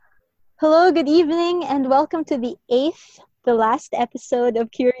Hello, good evening, and welcome to the last episode of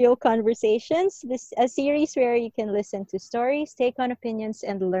Curio Conversations. This a series where you can listen to stories, take on opinions,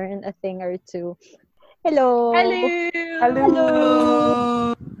 and learn a thing or two. Hello, Hello!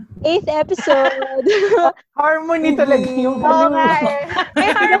 hello, eighth episode. Harmony talaga yung Oo hello. nga eh.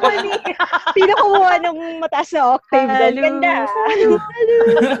 May harmony. Sino kumuha ng mataas na octave doon? Ganda. Hello.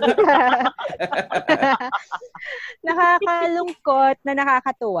 Nakakalungkot na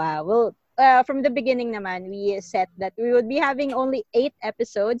nakakatuwa. Well, from the beginning naman, we set that we would be having only 8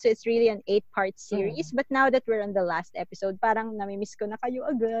 episodes. So it's really an 8-part series. But now that we're on the last episode, parang namimiss ko na kayo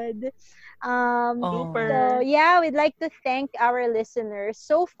agad. So yeah, we'd like to thank our listeners.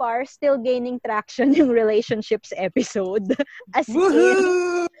 So far, still gaining traction yung relationships episode. As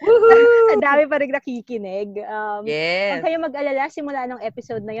in, ang dami pa rin nakikinig. Huwag Yes. kayo mag-alala, simula ng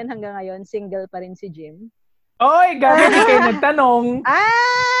episode na yun hanggang ngayon, single pa rin si Jim. Oy, gabi di kayo nagtanong.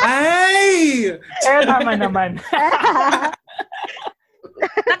 Ay! Tama naman.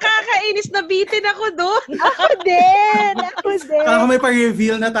 Nakakainis na bitin ako doon. Ako din! Akala ko may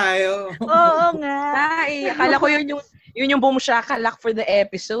pa-reveal na tayo. Oo nga. Ay, akala ko yun yung boom shakalak for the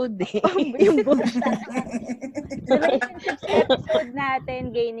episode. Yung bullshit. The relationships episode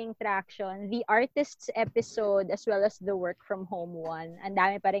natin gaining traction. The artists episode as well as the work from home one. Ang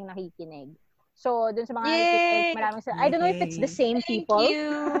dami pa rin nakikinig. So, dun sa mga nakikinig, maraming I don't know if it's the same people. Thank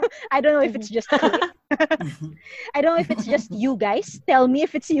you. I don't know if it's just me. I don't know if it's just you guys. Tell me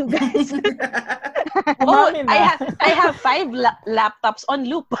if it's you guys. Umamin na. I have 5 laptops on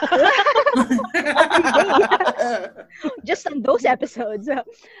loop. Just on those episodes.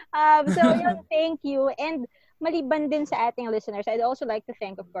 So yun, thank you. And maliban din sa ating listeners, I'd also like to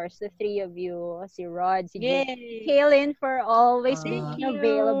thank, of course, the 3 of you, si Ruod, si Kalyn, for always being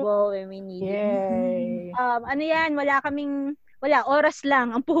available when we need Yay. you. Ano yan, wala, oras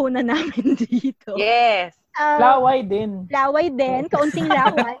lang ang puhunan namin dito. Yes. Laway din. Laway din, kaunting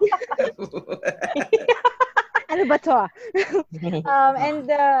laway. Ano ba to? And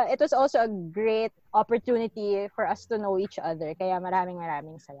it was also a great opportunity for us to know each other. Kaya maraming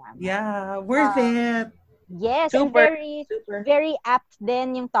salamat. Yeah, worth it. Yes, Super, and super. very apt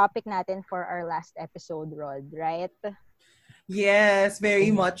din yung topic natin for our last episode, Rod, right? Yes,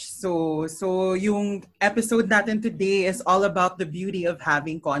 very much so. So, yung episode natin today is all about the beauty of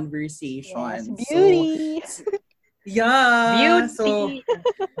having conversations. Yes, beauty! Yeah. Beauty. So,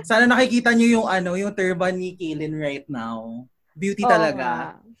 sana nakikita nyo yung turban ni Kalyn right now. Beauty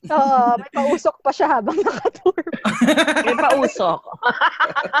talaga. Oo, may pausok pa siya habang nakaturban. May pausok.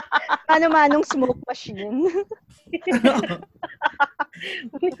 Manong smoke machine.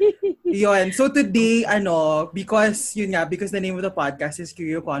 Yun. So today, because the name of the podcast is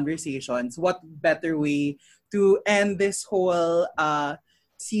Curio Conversations, what better way to end this whole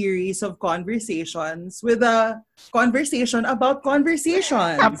series of conversations with a conversation about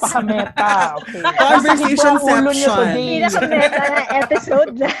conversations. Napakameta. Okay. Conversationception. Pinakameta na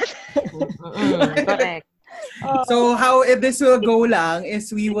episode na. Correct. So how this will go lang is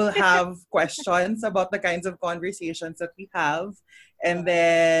we will have questions about the kinds of conversations that we have, and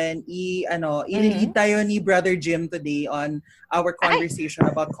then i-lead tayo ni Brother Jim today on our conversation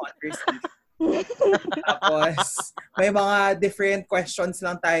about conversation. Tapos may mga different questions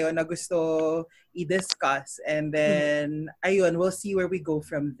lang tayo na gusto i-discuss, and then ayun, we'll see where we go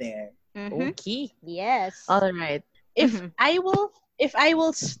from there. Okay. Yes. All right. If I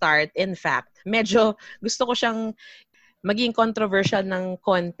will start, in fact, medyo gusto ko siyang maging controversial ng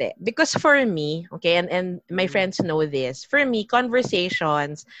konti. Because for me, okay, and my friends know this, for me,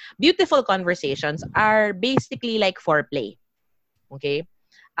 conversations, beautiful conversations are basically like foreplay. Okay?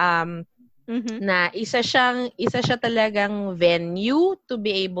 Na isa siya talagang venue to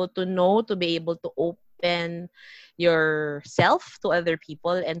be able to know, to be able to open yourself to other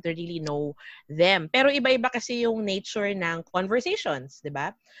people and to really know them. Pero iba-iba kasi yung nature ng conversations, 'di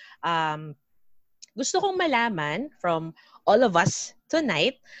ba? Gusto kong malaman from all of us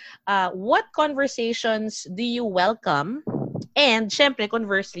tonight, what conversations do you welcome? And syempre,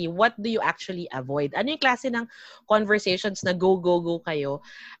 conversely, what do you actually avoid? Ano yung klase ng conversations na go kayo?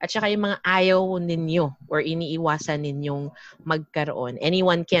 At saka yung mga ayaw ninyo or iniiwasan ninyong magkaroon?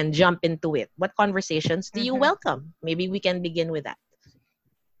 Anyone can jump into it. What conversations do you welcome? Maybe we can begin with that.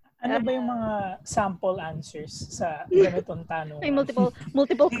 Ano ba yung mga sample answers sa ganitong tanong? May multiple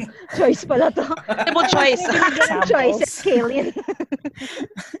choice pala to. Multiple choice. Choices, Kalyn.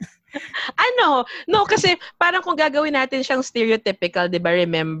 No, kasi parang kung gagawin natin siyang stereotypical, di ba,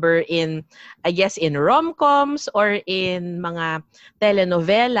 remember I guess in rom-coms or in mga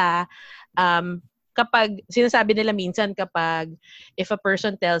telenovela, sinasabi nila minsan kapag if a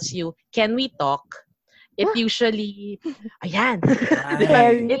person tells you, can we talk? It usually, ayan.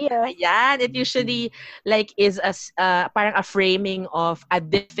 Very. It usually like is parang a framing of a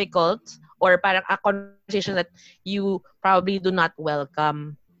difficult or parang a conversation that you probably do not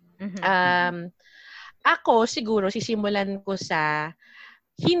welcome. Ako siguro sisimulan ko sa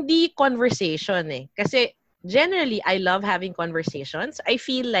hindi conversation eh. Kasi generally I love having conversations. I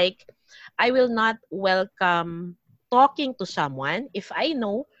feel like I will not welcome talking to someone if I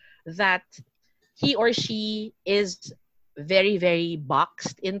know that he or she is very, very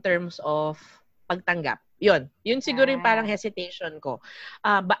boxed in terms of pagtanggap. Yun siguro yung parang hesitation ko.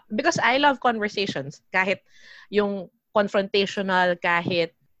 Because I love conversations. Kahit yung confrontational,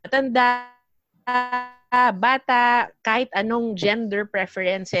 kahit matanda, bata, kahit anong gender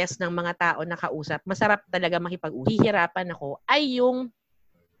preferences ng mga tao na kausap, masarap talaga makipag-hihirapan ako ay yung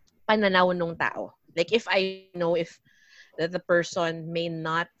pananaw ng tao. Like if I know if that the person may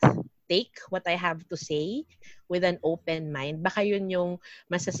not take what I have to say with an open mind, baka yun yung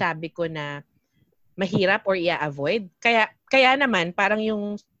masasabi ko na mahirap or i-avoid. Kaya naman, parang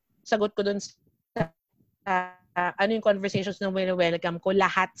yung sagot ko dun sa ano yung conversations na welcome ko,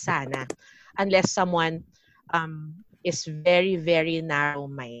 lahat sana. Unless someone is very, very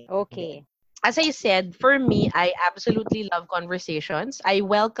narrow-minded. Okay. As I said, for me, I absolutely love conversations. I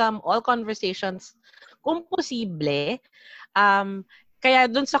welcome all conversations kung posible. Kaya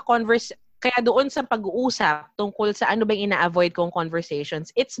doon sa pag-uusap tungkol sa ano bang ina-avoid kong conversations,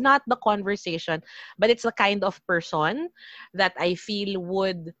 it's not the conversation, but it's the kind of person that I feel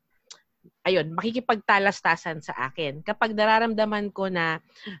would makikipagtalastasan sa akin. Kapag nararamdaman ko na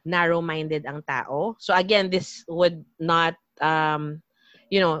narrow-minded ang tao, so again, this would not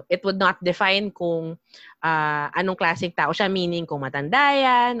it would not define kung anong klaseng tao siya, meaning kung matanda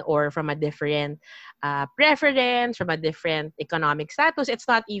yan or from a different preference, from a different economic status. It's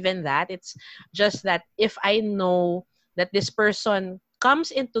not even that. It's just that if I know that this person comes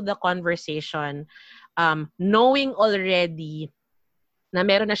into the conversation knowing already na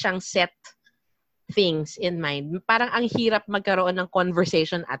meron na siyang set things in mind, parang ang hirap magkaroon ng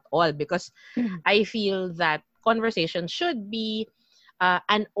conversation at all because I feel that conversation should be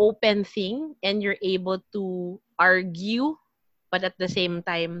an open thing and you're able to argue but at the same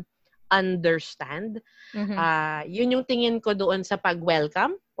time understand. Yun yung tingin ko doon sa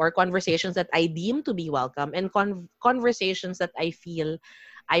pag-welcome or conversations that I deem to be welcome and conversations that I feel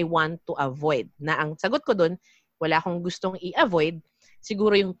I want to avoid. Na ang sagot ko doon, wala akong gustong i-avoid,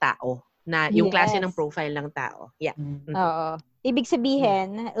 siguro yung tao na yung klase ng profile ng tao. Yeah. Oo. Ibig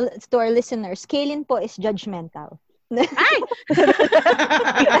sabihin, to our listeners, Kalyn po is judgmental. Ay!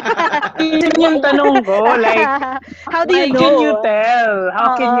 Yun yung tanong ko. Like, how do you know? Can you tell?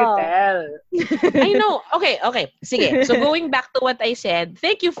 How can you tell? I know. Okay. Sige. So going back to what I said,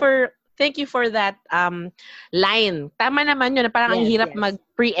 thank you for that line. Tama naman yun. Parang ang hirap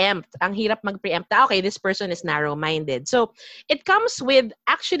mag-preempt. Ang hirap mag-preempt. Okay, this person is narrow-minded. So, it comes with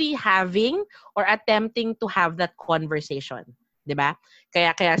actually having or attempting to have that conversation. Diba?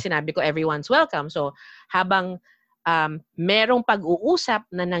 Kaya sinabi ko, everyone's welcome. So, habang merong pag-uusap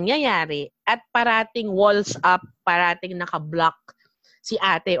na nangyayari at parating walls up, parating naka-block si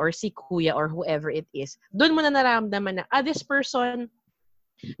ate or si kuya or whoever it is, doon mo na nararamdaman na, this person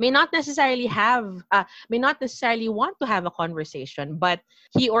may not necessarily want to have a conversation, but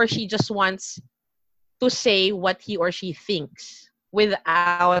he or she just wants to say what he or she thinks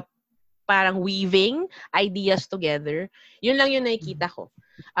without parang weaving ideas together. Yun lang yung nakikita ko.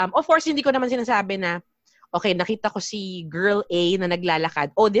 Of course, hindi ko naman sinasabi na, okay, nakita ko si girl A na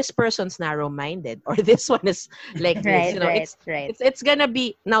naglalakad. Oh, this person's narrow-minded. Or this one is like this. It's gonna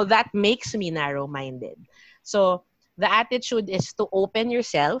be, now that makes me narrow-minded. So, the attitude is to open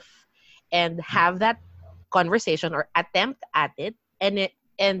yourself and have that conversation or attempt at it.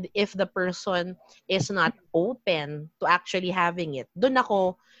 And if the person is not open to actually having it, doon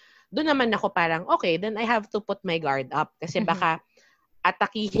naman ako parang, okay, then I have to put my guard up. Kasi baka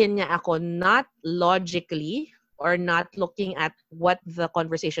atakihin niya ako not logically or not looking at what the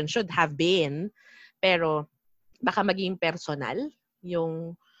conversation should have been, pero baka maging personal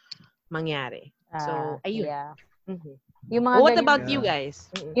yung mangyari. So, ayun. Yeah. Yung mga what about you guys?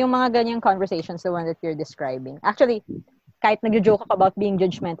 Yung mga ganyang conversations, the one that you're describing. Actually, kahit nagjo-joke ako about being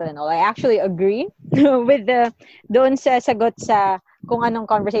judgmental and all, I actually agree with doon sa sagot sa kung anong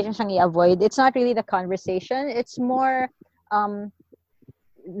conversation siyang i-avoid. It's not really the conversation. It's more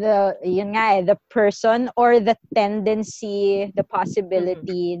the person or the tendency, the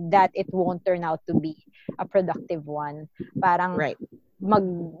possibility that it won't turn out to be a productive one. Parang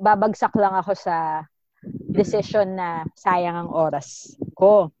magbabagsak lang ako sa decision na sayang ang oras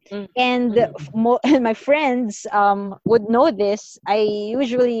ko. And my friends would know this. I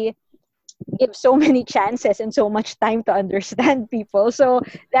usually give so many chances and so much time to understand people. So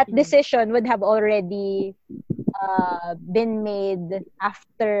that decision would have already been made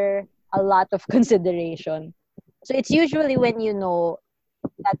after a lot of consideration. So it's usually when you know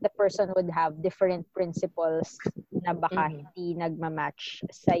that the person would have different principles na baka hindi nagmamatch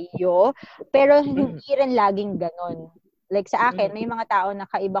sa iyo. Pero hindi rin laging ganon. Like sa akin, may mga tao na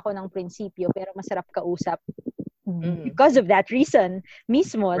kaiba ko ng prinsipyo pero masarap kausap because of that reason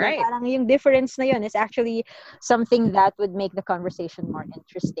mismo. Right. Na parang yung difference na yun is actually something that would make the conversation more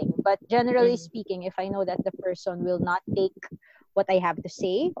interesting. But generally speaking, if I know that the person will not take what I have to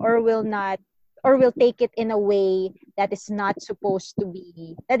say or will take it in a way that is not supposed to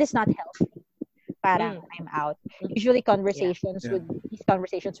be, that is not healthy, parang I'm out. Usually these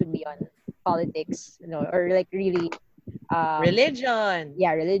conversations would be on politics, or like really religion.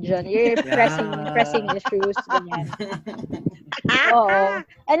 Yeah, religion. You're pressing issues.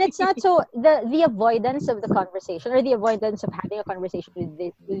 And it's not so the avoidance of the conversation or the avoidance of having a conversation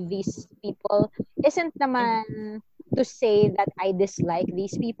with these people isn't naman to say that I dislike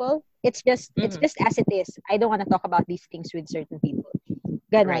these people. It's just as it is. I don't want to talk about these things with certain people.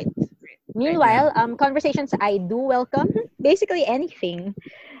 Ganon. Right. Meanwhile, conversations I do welcome. Basically anything,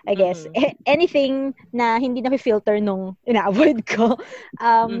 I guess. Anything na hindi na-filter nung ina-avoid ko.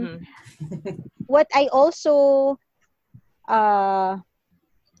 What I also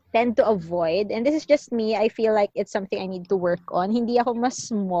tend to avoid, and this is just me, I feel like it's something I need to work on. Hindi ako mas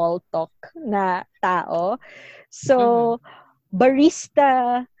small talk na tao. So,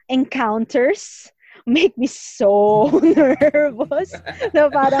 barista encounters make me so nervous.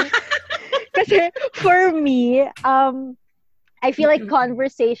 No, parang, kasi for me, I feel like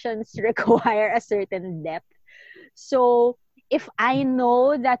conversations require a certain depth. So, if I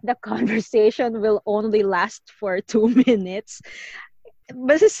know that the conversation will only last for 2 minutes,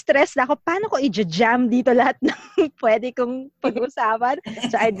 mas stress na ako, paano ko i-jam dito lahat ng pwede kong pag-usapan?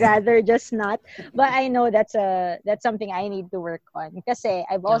 So I'd rather just not. But I know that's something I need to work on. Kasi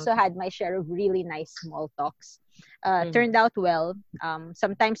I've also had my share of really nice small talks. Turned out well.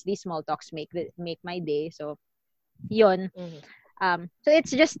 Sometimes these small talks make my day. So, yun. So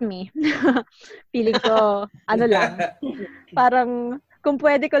it's just me. Feeling ko, lang. Parang, kung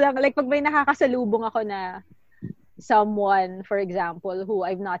pwede ko lang, like pag may nakakasalubong ako na someone, for example, who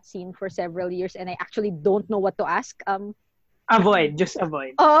I've not seen for several years and I actually don't know what to ask, just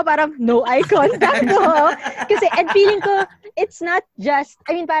avoid. Oh, parang no eye contact. No. Kasi, and feeling ko, it's not just,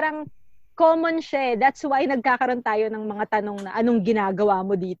 parang common siya. That's why nagkakaroon tayo ng mga tanong na anong ginagawa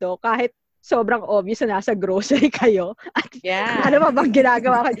mo dito kahit sobrang obvious na nasa grocery kayo. At ano ba bang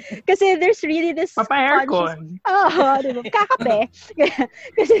ginagawa kayo? Kasi there's really this Papa-aircon. Diba? Kakape.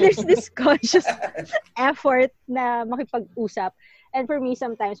 Kasi there's this conscious effort na makipag-usap. And for me,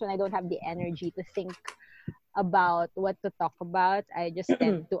 sometimes when I don't have the energy to think about what to talk about, I just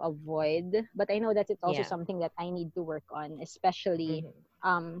tend to avoid. But I know that it's also something that I need to work on, especially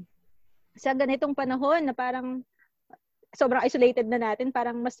sa ganitong panahon na parang sobrang isolated na natin,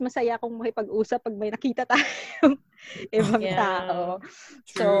 parang mas masaya kung makipag-usap pag may nakita tayong ibang tao.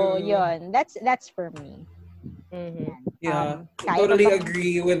 True. So, yun. That's for me. Yeah. Totally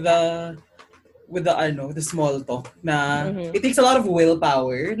agree with the small talk na it takes a lot of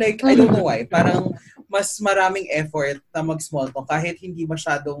willpower. Like, I don't know why. Parang mas maraming effort na mag-small talk kahit hindi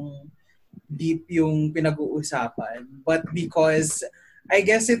masyadong deep yung pinag-uusapan. But because I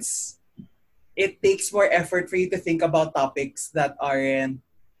guess it takes more effort for you to think about topics that aren't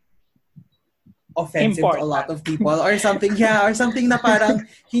offensive to a lot of people or something. Yeah, or something na parang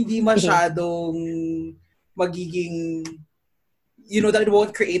hindi masyadong magiging, that it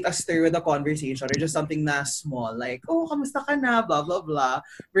won't create a stir with the conversation or just something na small. Like, oh, kamusta ka na? Blah, blah, blah.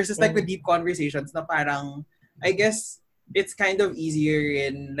 Versus like the deep conversations na parang, I guess, it's kind of easier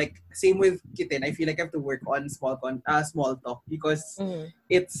in, like, same with Kitin. I feel like I have to work on small talk because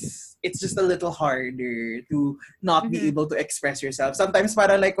it's just a little harder to not be able to express yourself. Sometimes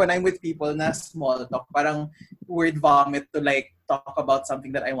parang like when I'm with people na small talk, parang word vomit to like talk about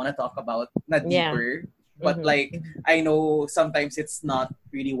something that I want to talk about, not deeper. But like, I know sometimes it's not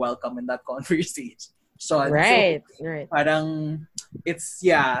really welcome in that conversation. Right. Parang it's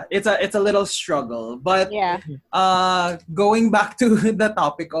a little struggle. But going back to the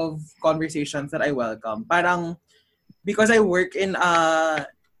topic of conversations that I welcome, parang because I work in a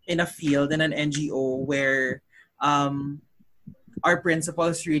field in an NGO where our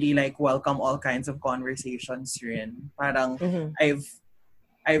principals really like welcome all kinds of conversations rin. Parang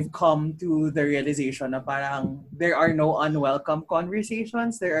I've come to the realization na parang there are no unwelcome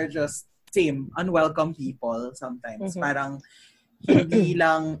conversations. There are just unwelcome people sometimes. Parang hindi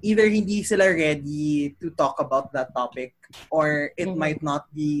lang, either hindi sila ready to talk about that topic or it might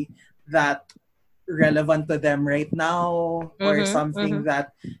not be that relevant to them right now or something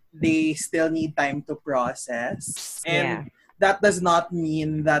that they still need time to process. And that does not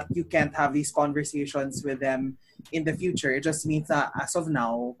mean that you can't have these conversations with them in the future. It just means that as of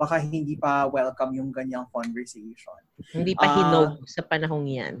now, baka hindi pa welcome yung ganyang conversation. Hindi pa hinog sa panahong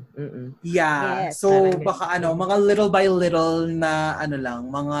yan. Yeah. Yes. So, baka mga little by little na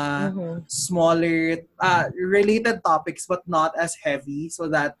mga smaller, related topics but not as heavy so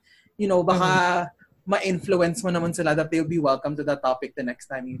that, baka ma-influence mo naman sila that they'll be welcome to that topic the next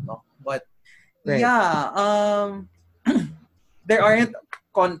time you talk. But, there aren't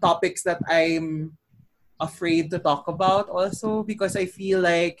topics that I'm afraid to talk about also because I feel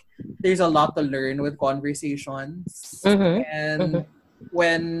like there's a lot to learn with conversations. And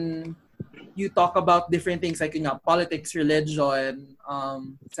when you talk about different things like politics, religion,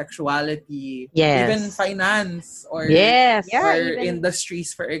 sexuality, even finance or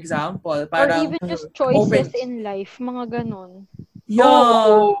industries, for example. Or Parang even just choices in life, mga ganon.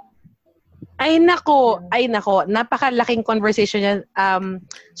 Yeah. Ay nako, napakalaking conversation yan.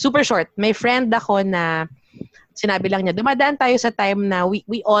 Super short. May friend ako na sinabi lang niya, dumadaan tayo sa time na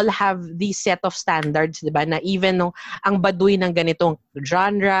we all have these set of standards, 'di ba? Na even ang baduy ng ganitong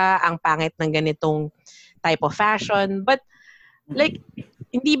genre, ang pangit ng ganitong type of fashion, but like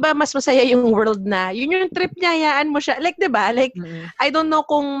hindi ba mas masaya yung world na yun yung trip niya, hayaan mo siya. Like 'di ba? Like I don't know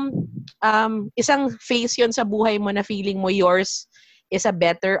kung isang phase yun sa buhay mo na feeling mo yours is a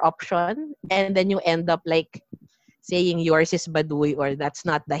better option and then you end up like saying yours is baduy or that's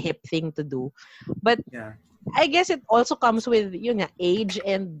not the hip thing to do. But I guess it also comes with age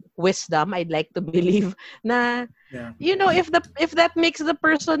and wisdom. I'd like to believe na if that makes the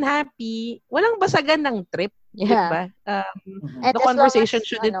person happy, walang basagan ng trip. Diba? The conversation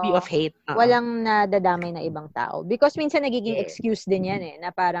shouldn't be of hate. Walang nadadamay na ibang tao. Because minsan nagiging excuse din yan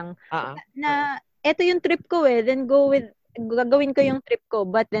na parang na eto yung trip ko then gagawin ko yung trip ko,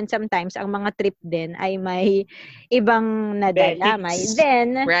 but then sometimes ang mga trip din ay may ibang nadadamay.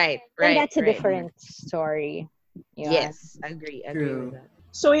 Then that's a different story. Yes, agree with that.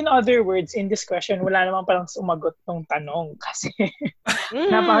 So in other words, in this question, wala naman palang sumagot ng tanong kasi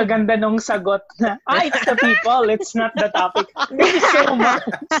napakaganda nung sagot na, it's the people, it's not the topic. Thank you so much.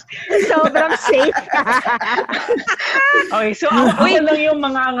 Sobrang safe. Okay, so ako lang yung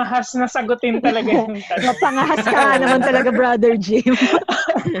mga angahas na sagutin talaga yung tanong. Mapangahas ka naman talaga, Brother Jim.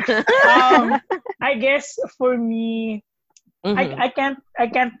 I guess for me, I can't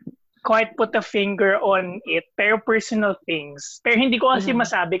quite put a finger on it, pero personal things. Pero hindi ko kasi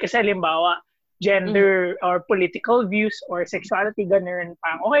masabi kasi halimbawa, gender or political views or sexuality, ganun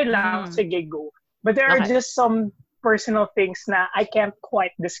pa. Okay lang, sige, go. But there are just some personal things na I can't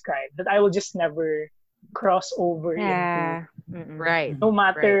quite describe that I will just never cross over into. Right. No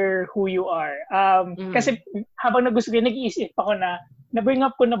matter who you are. Kasi habang nag-iisip ako na bring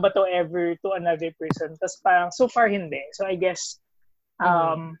up ko na ba to ever to another person? Tapos parang so far hindi. So I guess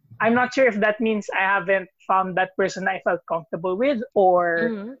I'm not sure if that means I haven't found that person I felt comfortable with or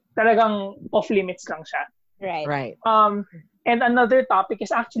talagang off limits lang siya. Right. And another topic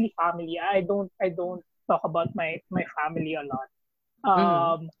is actually family. I don't talk about my family a lot.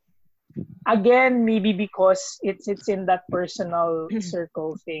 Again, maybe because it's in that personal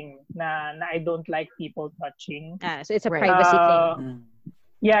circle thing na I don't like people touching. So it's a privacy thing.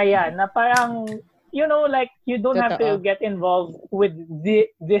 Yeah. Na parang like you don't have to get involved with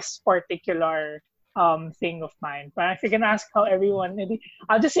this particular thing of mine. But if you can ask how everyone,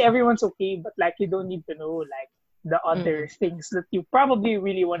 I'll just say everyone's okay, but like you don't need to know like the other things that you probably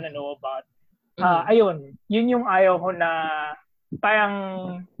really want to know about. Ayun, yun yung ayaw ko na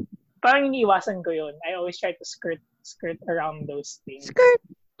parang iniiwasan ko yun. I always try to skirt around those things.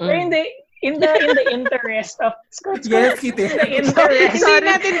 Pero in the interest of Yes, Kitin. Hindi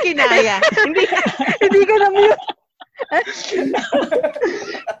natin kinaya. Hindi ka na mute.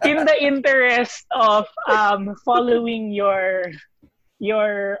 In the interest of following your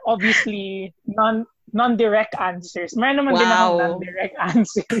obviously non-direct answers. Meron naman din akong non-direct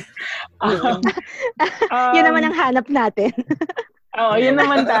answers. Yun naman ang hanap natin. Yun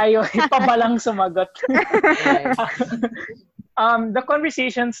naman tayo. Ipabalang sumagot. The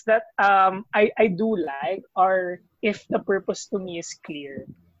conversations that I do like are if the purpose to me is clear.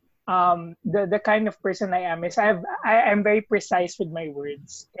 The kind of person I am is I'm very precise with my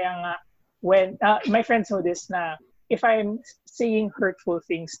words. Kaya nga when my friends know this na if I'm saying hurtful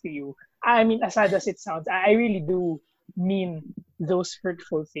things to you, I mean, as sad as it sounds, I really do mean those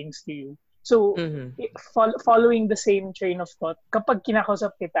hurtful things to you. So, following the same train of thought, kapag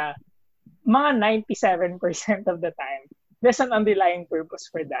kinakausap kita, mga 97% of the time, there's an underlying purpose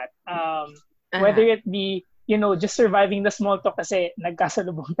for that. Whether it be, just surviving the small talk kasi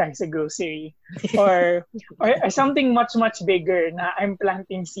nagkasalubong tayo sa grocery, or something much, much bigger na I'm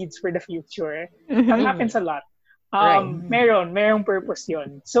planting seeds for the future. That happens a lot. Merong purpose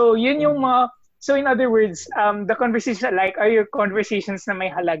yun. So, yun yung so in other words, the conversation are your conversations na may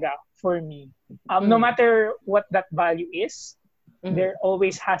halaga for me. No matter what that value is, there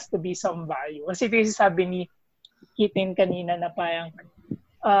always has to be some value. Kasi ito yung sabi ni Kitin kanina na parang,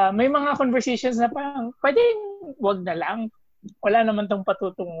 may mga conversations na parang, pwedeng wag na lang. Wala naman tong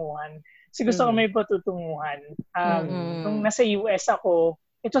patutunguhan. Kasi gusto ko may patutunguhan. Nung nasa US ako,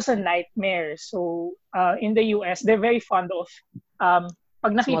 it was a nightmare. So, in the US, they're very fond of,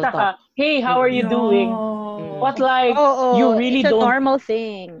 pag nakita ka, hey, how are you doing? But you really it's a don't... normal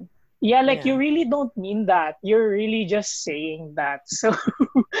thing. Yeah, you really don't mean that. You're really just saying that. So,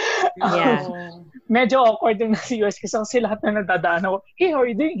 medyo awkward yung nasa US kasi kasi lahat na nadadaan ako, hey, how are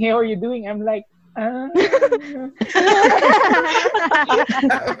you doing? Hey, how are you doing? I'm like,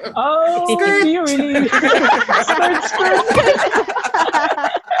 oh, do you really? Skirt.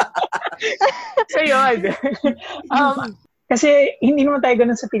 So, yun. Kasi hindi naman tayo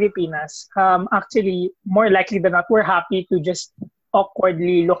ganun sa Pilipinas. Actually, more likely than not, we're happy to just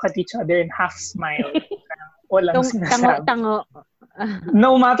awkwardly look at each other and half smile. Walang sinasabi. Tango.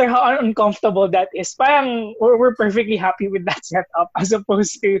 No matter how uncomfortable that is, parang we're perfectly happy with that setup as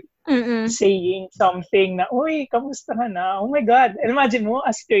opposed to saying something na, uy, kamusta ka na? Oh my God. Imagine mo,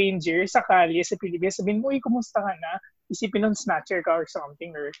 a stranger sa kalye sa Pilipinas, sabihin mo, uy, kamusta ka na? Isipin nun snatcher ka or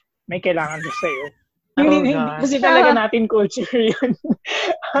something or may kailangan ko sa'yo. Hindi kasi talaga natin culture yun.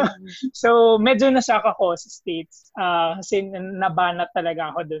 So, medyo nashock ako sa States. Kasi nabanat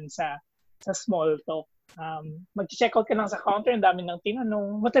talaga ako dun sa small talk. Mag-check out ka lang sa counter, ang dami ng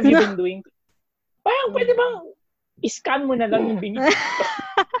tinanong, what have you been doing? Parang pwede bang i-scan mo na lang yung binigay ko?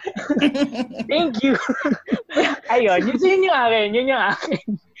 Thank you. Ayun, yun yung akin.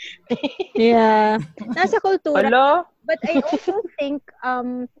 Yeah. Nasa kultura. Hello? But I also think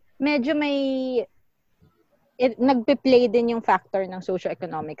medyo nagpe-play din yung factor ng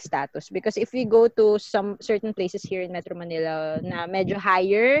socio-economic status because if we go to some certain places here in Metro Manila na medyo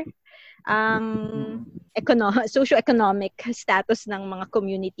higher socio-economic status ng mga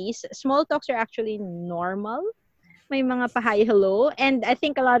communities, small talks are actually normal. May mga pa-hi hello, and I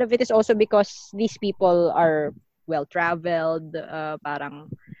think a lot of it is also because these people are well-traveled,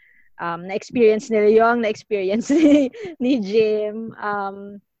 parang na-experience nila yung na-experience ni Jim,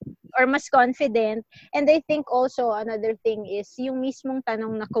 or mas confident. And I think also another thing is yung mismong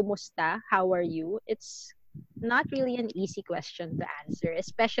tanong na kumusta, how are you? It's not really an easy question to answer,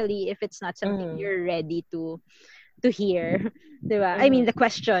 especially if it's not something you're ready to hear. Diba? I mean, the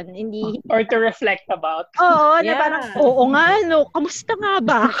question, hindi... Or to reflect about. Oo, na parang, oo nga, no, kamusta nga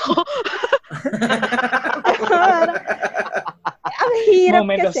ba ako? Ang hirap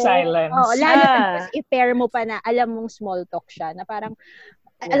Moment kasi. of silence. Oo, lalo na i-pair mo pa na alam mong small talk siya, na parang,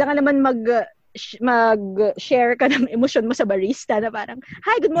 alam ka naman mag-share ka ng emosyon mo sa barista na parang,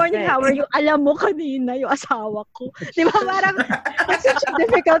 hi, good morning, how are you? Alam mo kanina yung asawa ko. Di ba? Parang, it's such a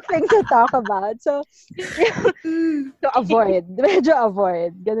difficult thing to talk about. So, to avoid. Medyo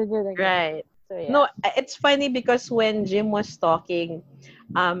avoid. Ganun yun. Right. So, yeah. No, it's funny because when Jim was talking,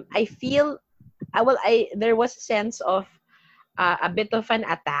 I feel, there was a sense of a bit of an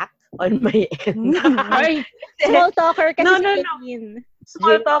attack on my end. Small talker kasi. No.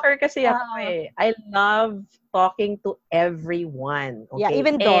 Small talker kasi ako eh. I love talking to everyone. Okay? Yeah,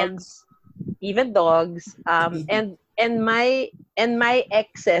 even dogs. Even dogs. And my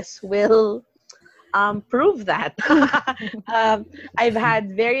exes will prove that. I've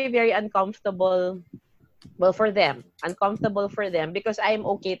had very, very uncomfortable for them because I'm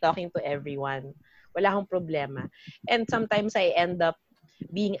okay talking to everyone. Wala akong problema. And sometimes I end up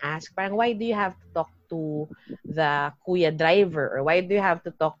being asked, parang, why do you have to talk to the kuya driver? Or why do you have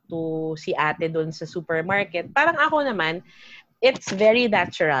to talk to si ate doon sa supermarket? Parang ako naman, it's very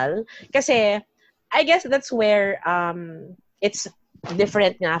natural. Kasi, I guess that's where it's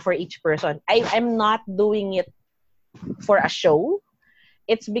different nga for each person. I'm not doing it for a show.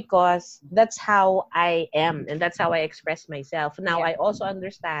 It's because that's how I am and that's how I express myself. Now, I also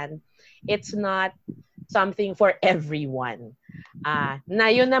understand it's not something for everyone. Na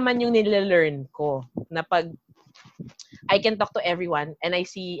yun naman yung nilelearn ko. Na pag I can talk to everyone and I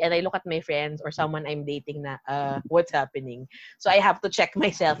look at my friends or someone I'm dating na what's happening. So I have to check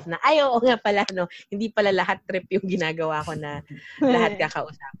myself na oo nga pala no, hindi pala lahat trip yung ginagawa ko na lahat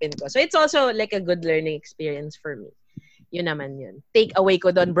kakausapin ko. So it's also like a good learning experience for me. Yun naman yun. Take away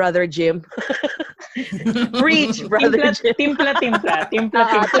ko doon, Brother Jim. Preach, Brother Jim.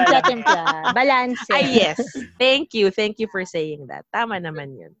 Timpla. Balance. Yes. Thank you for saying that. Tama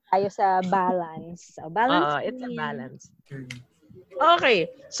naman yun. Tayo sa balance. So, balance. It's a balance.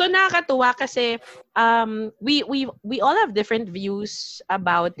 Okay. So nakakatuwa kasi we all have different views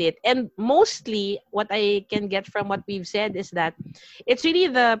about it. And mostly what I can get from what we've said is that it's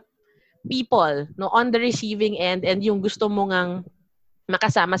really the people no on the receiving end and yung gusto mo ngang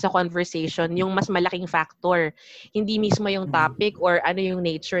makasama sa conversation yung mas malaking factor, hindi mismo yung topic or ano yung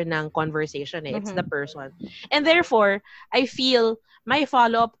nature ng conversation it's the person. And therefore I feel my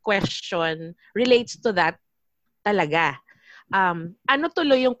follow-up question relates to that talaga. Ano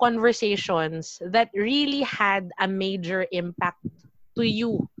tuloy yung conversations that really had a major impact to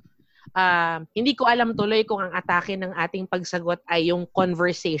you? Hindi ko alam tuloy kung ang atake ng ating pagsagot ay yung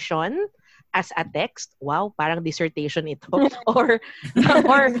conversation as a text. Wow, parang dissertation ito. or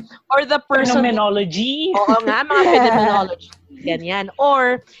the person. Phenomenology. Oo nga, mga phenomenology. Ganyan.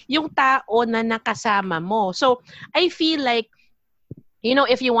 Or yung tao na nakasama mo. So, I feel like,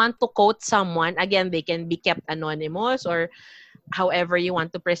 if you want to quote someone, again, they can be kept anonymous or however you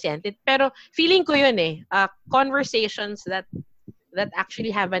want to present it. Pero feeling ko yun conversations that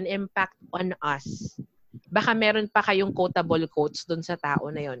actually have an impact on us. Baka meron pa kayong quotable quotes dun sa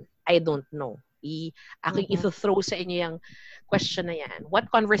tao na yun. I don't know. Aking ito-throw sa inyo yung question na yan.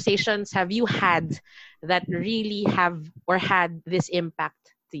 What conversations have you had that really have or had this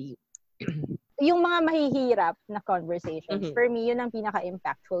impact to you? Yung mga mahihirap na conversations, for me, yun ang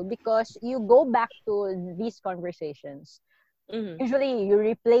pinaka-impactful because you go back to these conversations. Usually, you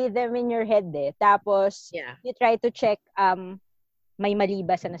replay them in your head Tapos, you try to check may mali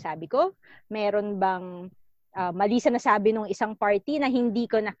ba sa nasabi ko? Meron bang mali sa nasabi ng isang party na hindi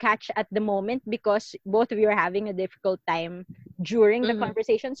ko na-catch at the moment because both of you are having a difficult time during the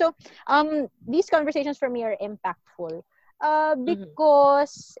conversation. So, these conversations for me are impactful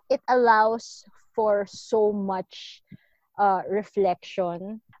because it allows for so much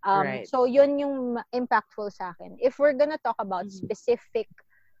reflection. Right. So, yun yung impactful sa akin. If we're gonna talk about specific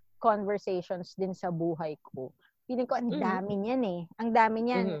conversations din sa buhay ko, feeling ko, ang dami niyan Ang dami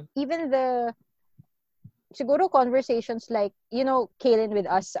niyan. Even siguro conversations like, Kalyn with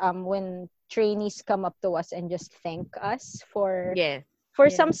us, when trainees come up to us and just thank us for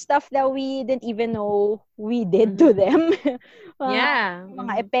some stuff that we didn't even know we did to them.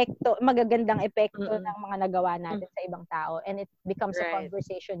 Mga epekto, magagandang epekto ng mga nagawa natin sa ibang tao. And it becomes a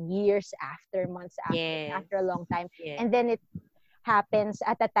conversation years after, months after a long time. And then it happens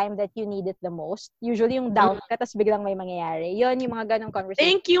at a time that you need it the most. Usually yung down ka, tapos biglang may mangyayari. Yun, yung mga ganong conversation.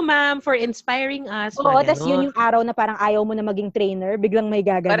 Thank you, ma'am, for inspiring us. Oo, tapos yun yung araw na parang ayaw mo na maging trainer, biglang may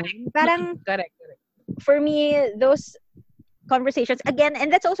gaganon. Parang, correct. For me, those conversations, again, and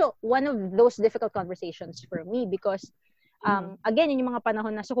that's also one of those difficult conversations for me because again, yun yung mga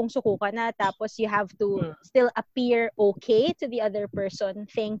panahon na sukong-suko ka na tapos you have to still appear okay to the other person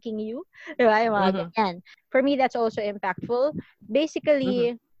thanking you. Diba? Yung mga ganyan. For me, that's also impactful.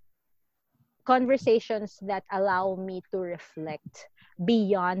 Basically, conversations that allow me to reflect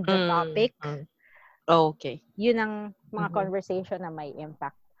beyond the topic. Okay. Yun ang mga conversation na may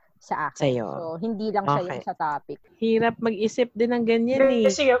impact sa akin. Sa'yo. So, hindi lang siya yung sa topic. Hirap mag-isip din ng ganyan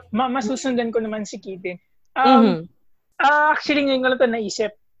Kasi masusundan ko naman si Kitin. Actually, ngayon ko lang ito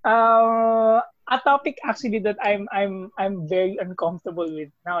naisip. A topic actually that I'm very uncomfortable with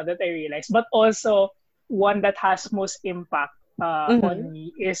now that I realize, but also one that has most impact on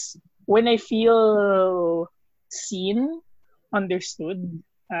me is when I feel seen, understood,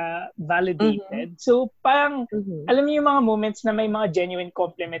 validated. So, parang, alam niyo yung mga moments na may mga genuine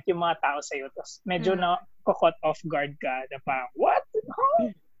compliment yung mga tao sa'yo, tapos medyo na caught off guard ka, na parang, what? Huh?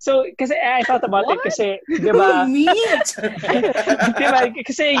 So, kasi I thought about it kasi, di ba? Diba?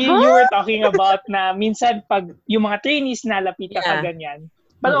 Kasi you were talking about na minsan pag yung mga trainees nalapitan ka ganyan.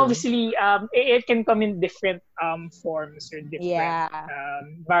 But obviously, it can come in different forms or different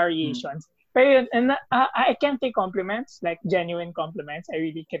variations. Pero yun, and I can't take compliments, like genuine compliments. I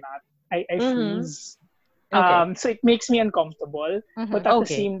really cannot. I freeze. So it makes me uncomfortable. But at the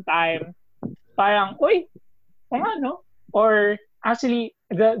same time, parang, uy, ano? Or actually,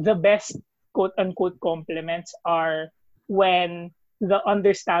 the best quote-unquote compliments are when the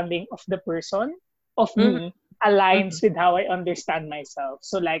understanding of the person, of me, aligns with how I understand myself.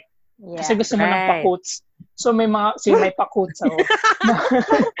 So like, kasi gusto mo ng pa-quotes So may pa-quotes ako.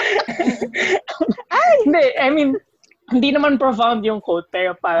 Hindi, I mean, hindi naman profound yung quote,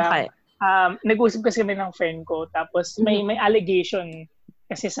 pero parang nag-usap kasi kami ng friend ko, tapos may allegation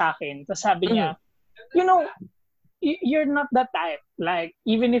kasi sa akin. Tapos sabi niya, you know, you're not that type. Like,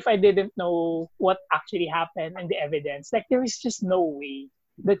 even if I didn't know what actually happened and the evidence, like, there is just no way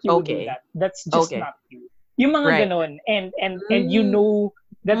that you would do that. That's just not you. Yung mga ganon. And you know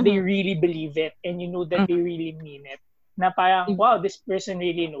that they really believe it, and you know that they really mean it. Na parang, wow, this person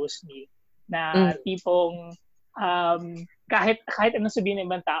really knows me. Na tipong, kahit anong sabihin ng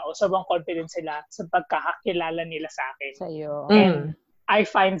ibang tao, sobrang confident sila sa pagkakakilala nila sa akin. Sa'yo. And I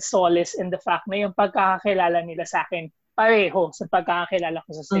find solace in the fact na yung pagkakakilala nila sa akin, pareho sa pagkakakilala ko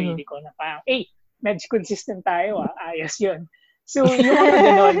sa sarili ko, na parang, medyo consistent tayo, ayos yun. So,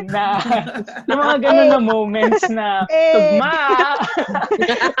 yung mga ganon na moments na, tugma,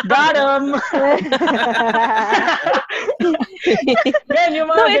 got him. Yan, yung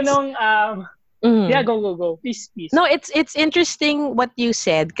mga ganong, yeah, go. Please. No, it's interesting what you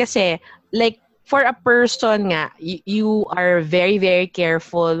said kasi, like, for a person nga, you are very, very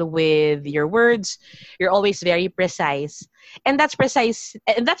careful with your words. You're always very precise. And that's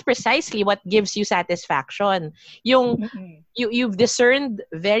precisely what gives you satisfaction. You've discerned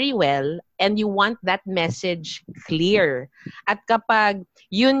very well, and you want that message clear. At kapag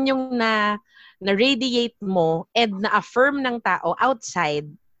yun yung na-radiate mo and na-affirm ng tao outside,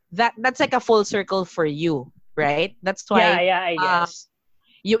 that's like a full circle for you, right? That's why I guess.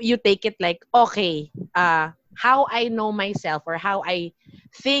 You take it like, okay, how I know myself or how I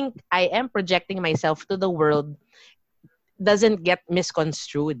think I am projecting myself to the world doesn't get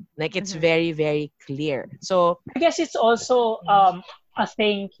misconstrued. Like, it's very, very clear. So I guess it's also a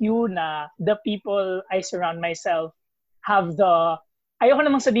thank you na the people I surround myself have the, ayoko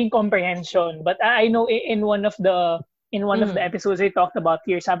namang sabihin comprehension, but I know in one of the episodes I talked about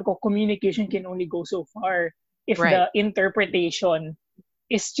here, sabi ko, communication can only go so far if the interpretation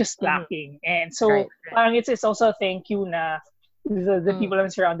is just lacking. And so parang it's also a thank you na the people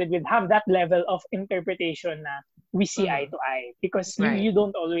I'm surrounded with have that level of interpretation na we see eye to eye, because you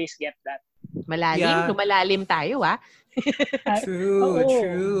don't always get that. Lumalalim tayo,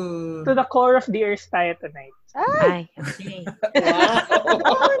 True. To the core of the earth tayo tonight. Ay, okay.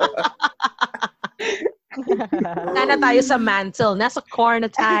 Sana tayo sa mantle. Nasa core na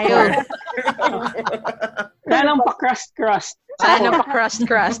tayo. Wala nang pa-crust. Sana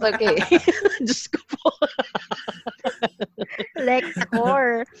pa-crust. Okay. Diyos ko po. Like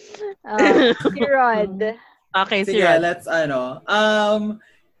core. Si Ruod. Okay, sige, let's so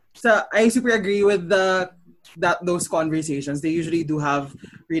I super agree with those conversations. They usually do have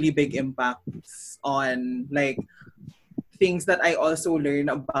really big impacts on, like, things that I also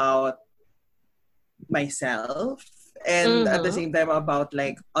learn about myself, and at the same time about,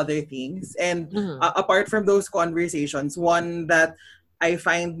 like, other things. And apart from those conversations, one that I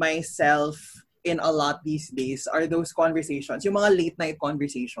find myself in a lot these days are those conversations, yung mga late night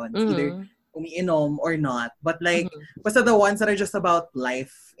conversations, either umiinom or not, but like basta the ones that are just about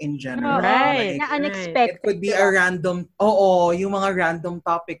life in general. Right. Na unexpected. It could be a random, yung mga random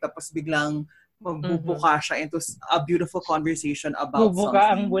topic, tapos biglang magbubuka siya into a beautiful conversation about something. Bubuka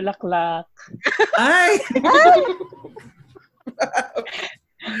ang bulaklak. Ay!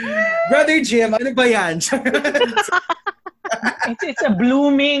 Brother Jim, ano ba yan? It's a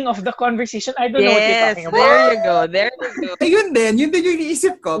blooming of the conversation. I don't know what you're talking about. There you go. Ayun din yung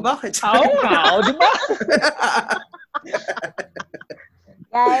iniisip ko. Bakit? Di ba?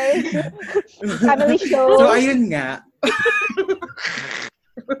 Guys, family show. So, ayun nga.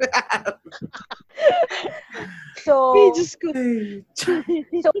 So,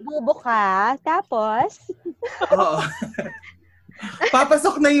 bubo ka, tapos? Oo.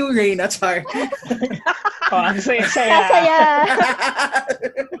 Papasok na yung Reyna, Char. Ang saya-saya.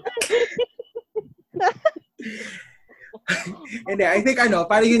 Hindi, I think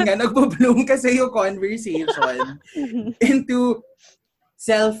parang yun nga, nagpo-bloom kasi yung conversation into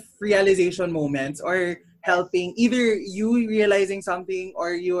self-realization moments, or helping either you realizing something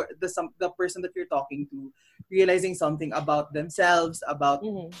or the person that you're talking to realizing something about themselves, about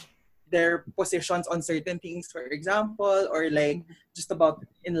their positions on certain things, for example, or like just about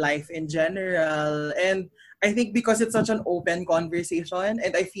in life in general. And I think because it's such an open conversation,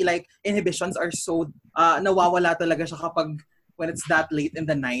 and I feel like inhibitions are so nawawala talaga siya kapag when it's that late in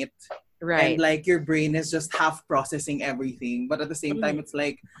the night. Right. And like your brain is just half processing everything, but at the same time it's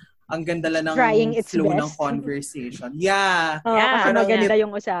like ang ganda lang ng flow ng conversation. Yeah. Kasi maganda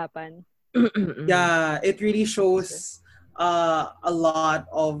yung usapan. Yeah, it really shows a lot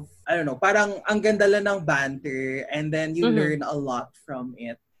of I don't know, parang ang ganda lang ng banter and then you learn a lot from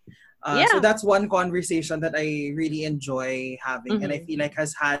it. So that's one conversation that I really enjoy having and I feel like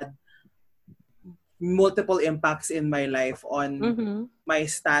has had multiple impacts in my life on my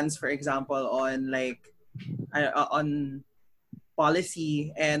stance, for example, on like on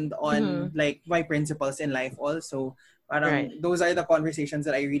policy and on like my principles in life also. Parang those are the conversations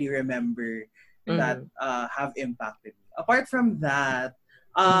that I really remember that have impacted me. Apart from that,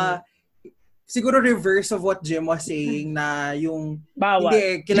 siguro reverse of what Jim was saying na yung bawal.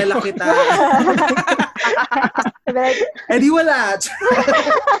 Hindi, kilala kita. Eh di wala.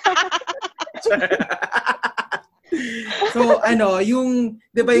 So, yung,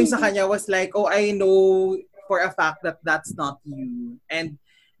 di ba yung sa kanya was like, oh, I know for a fact that that's not you. And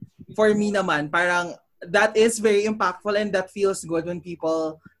for me naman, parang that is very impactful and that feels good when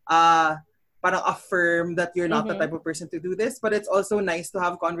people parang affirm that you're not the type of person to do this. But it's also nice to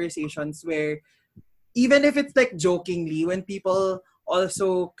have conversations where even if it's like jokingly, when people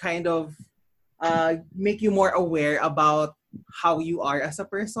also kind of make you more aware about how you are as a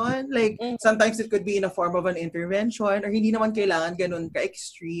person. Like, sometimes it could be in a form of an intervention or hindi naman kailangan ganun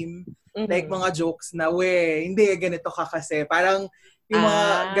ka-extreme. Like, mga jokes na, hindi, ganito ka kasi. Parang, yung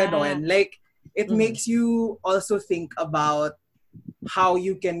mga ganon. Like, it makes you also think about how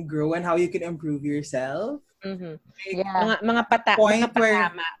you can grow and how you can improve yourself. Like, mga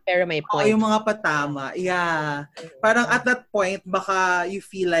patama, pero may point. Yung mga patama. Yeah. Parang at that point, baka you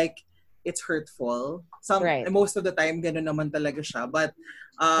feel like it's hurtful. Most of the time, ganun naman talaga siya. But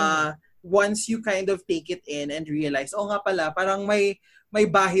once you kind of take it in and realize, nga pala, parang may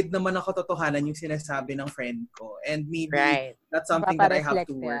bahid naman na katotohanan yung sinasabi ng friend ko. And maybe that's something that I have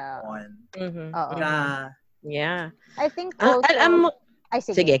to work on. Yeah. I think also...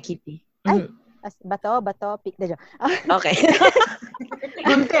 sige, Kitty. Bato, pick the joke. Okay.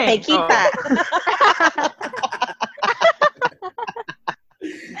 Hey, kita.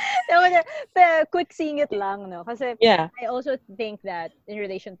 Quick singit lang, no? Kasi I also think that in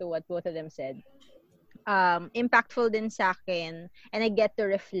relation to what both of them said, impactful din sa akin, and I get to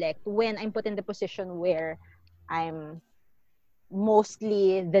reflect when I'm put in the position where I'm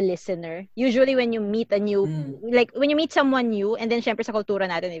mostly the listener. Usually when you meet a new, like when you meet someone new, and then syempre sa kultura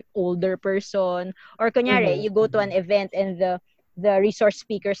natin, older person, or kunyari, you go to an event and the resource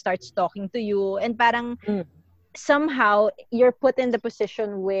speaker starts talking to you, and parang somehow you're put in the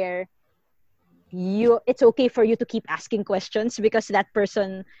position where it's okay for you to keep asking questions because that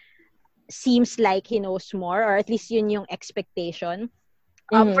person seems like he knows more, or at least yun yung expectation.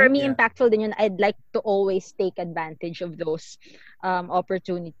 For me, impactful din yun. I'd like to always take advantage of those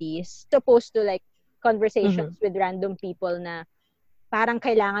opportunities. Opposed to like conversations with random people na parang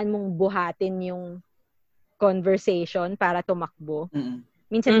kailangan mong buhatin yung conversation para tumakbo.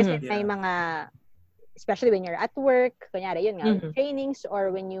 Minsan kasi may mga, especially when you're at work, kunyari yun nga, trainings,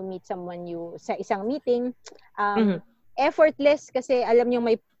 or when you meet someone new sa isang meeting, effortless kasi alam nyo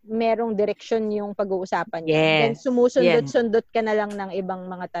merong direction yung pag-uusapan niyo. Then sumusundot-sundot ka na lang ng ibang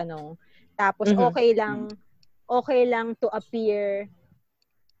mga tanong. Tapos okay lang to appear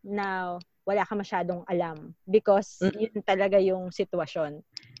na wala ka masyadong alam because yun talaga yung sitwasyon.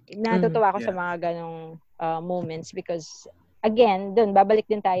 Natutuwa ako sa mga ganong moments because again, dun babalik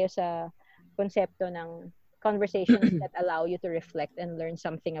din tayo sa konsepto ng conversations that allow you to reflect and learn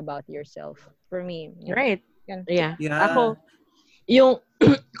something about yourself. For me. Right. Yeah. Ako, yung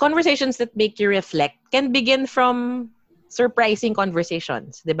conversations that make you reflect can begin from surprising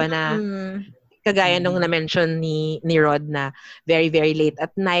conversations. Diba na, kagaya nung na-mention ni Ruod na very, very late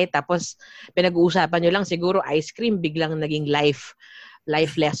at night, tapos pinag-uusapan nyo lang siguro ice cream, biglang naging life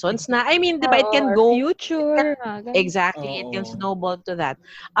lessons na, I mean, diba, it can go... Future. Exactly. It can snowball to that.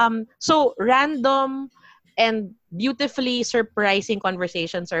 So, random and beautifully surprising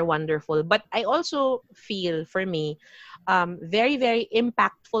conversations are wonderful. But I also feel, for me, very, very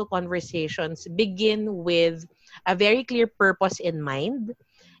impactful conversations begin with a very clear purpose in mind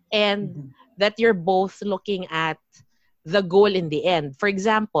and that you're both looking at the goal in the end. For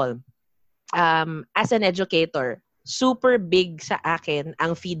example, as an educator, super big sa akin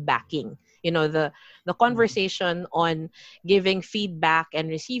ang feedbacking. You know, the conversation on giving feedback and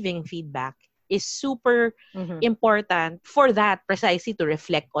receiving feedback is super important for that, precisely to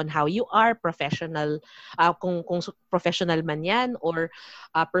reflect on how you are professional, kung professional man yan or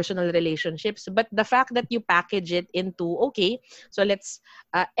personal relationships. But the fact that you package it into, okay, so let's,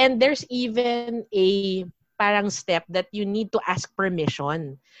 and there's even a parang step that you need to ask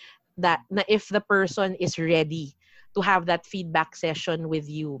permission that na if the person is ready to have that feedback session with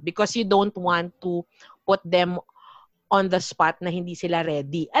you, because you don't want to put them on the spot na hindi sila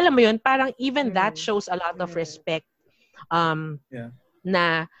ready. Alam mo yun, parang even that shows a lot of respect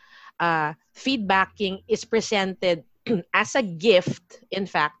na feedbacking is presented as a gift, in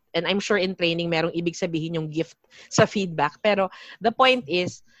fact, and I'm sure in training merong ibig sabihin yung gift sa feedback. Pero the point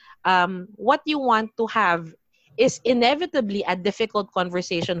is, what you want to have is inevitably a difficult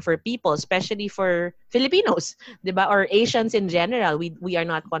conversation for people, especially for Filipinos, diba? Or Asians in general. We are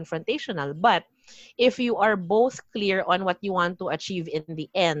not confrontational. But if you are both clear on what you want to achieve in the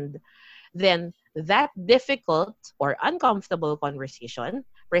end, then that difficult or uncomfortable conversation,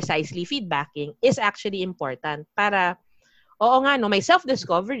 precisely feedbacking, is actually important para, oo nga, no, may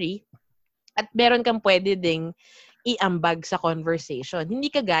self-discovery at meron kang pwede ding iambag sa conversation.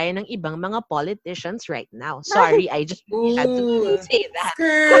 Hindi kagaya ng ibang mga politicians right now. Sorry, I just had to say that.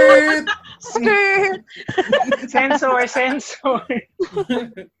 Skirt! Skirt! Sensor.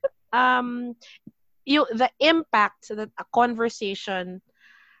 The impact that a conversation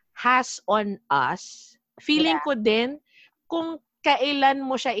has on us, feeling ko din kung kailan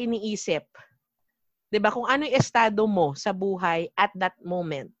mo siya iniisip. 'Di ba? Kung ano yung estado mo sa buhay at that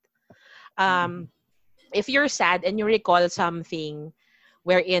moment. If you're sad and you recall something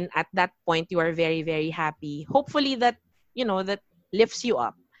wherein at that point you are very, very happy, hopefully that, that lifts you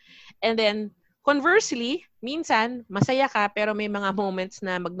up. And then, conversely, minsan, masaya ka, pero may mga moments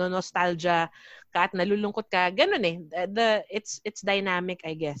na magno-nostalgia ka at nalulungkot ka. Ganun eh. It's dynamic,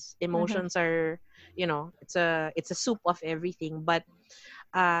 I guess. Emotions are, it's a soup of everything. But,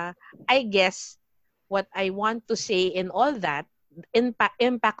 I guess, what I want to say in all that,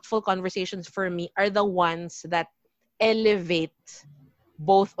 impactful conversations for me are the ones that elevate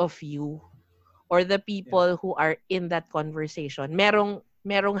both of you or the people who are in that conversation.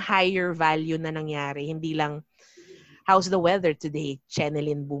 Merong higher value na nangyari. Hindi lang, how's the weather today?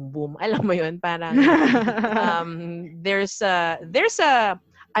 Channeling boom boom. Alam mo yun, parang there's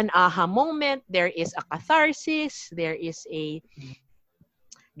an aha moment, there is a catharsis, there is a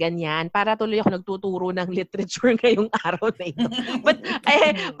ganyan. Para tuloy ako nagtuturo ng literature ngayong araw na ito.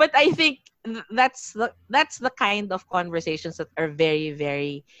 But I think that's the kind of conversations that are very,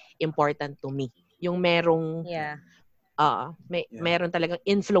 very important to me. Yung merong meron talagang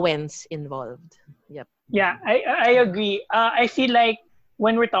influence involved. Yep. Yeah, I agree. I feel like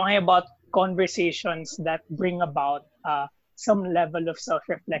when we're talking about conversations that bring about some level of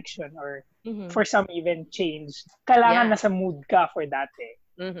self-reflection or for some even change, kailangan nasa mood ka for that eh.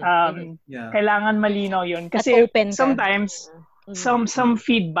 Kailangan malinaw yun kasi sometimes some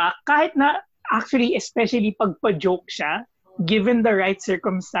feedback kahit na actually especially pag pa-joke siya, given the right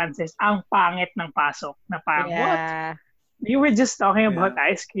circumstances, ang pangit ng pasok na parang what? You were just talking about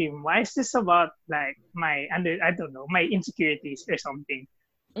ice cream. Why is this about like my I don't know, my insecurities or something?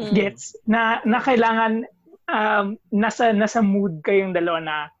 Gets na kailangan nasa mood kayong dalawa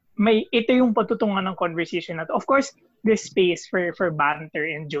na ito yung patutungan ng conversation na to. Of course, there's space for banter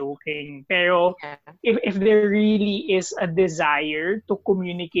and joking. Pero if there really is a desire to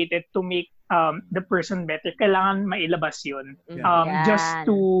communicate it to make the person better, kailangan mailabas yun. Just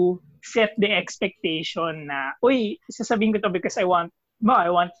to set the expectation na, uy, sasabihin ko to because I want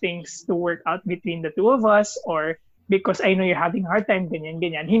things to work out between the two of us or because I know you're having a hard time,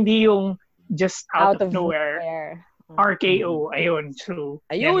 ganyan. Hindi yung just out of nowhere. RKO, ayun, true.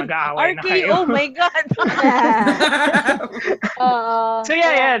 Ayun, mag-aaway na RKO, kayo. my God. So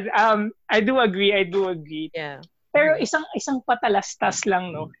yeah, I do agree. Yeah. Pero isang patalastas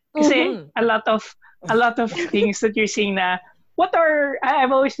lang, no? Kasi a lot of things that you're saying na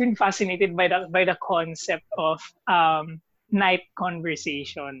I've always been fascinated by the concept of night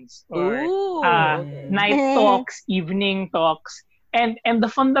conversations or night talks, evening talks. And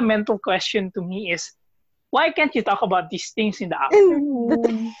the fundamental question to me is, why can't you talk about these things in the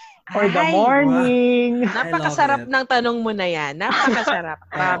afternoon or the morning? Napakasarap ng tanong mo na yan. Napakasarap.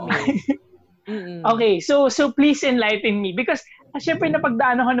 Promise. Okay, so please enlighten me because syempre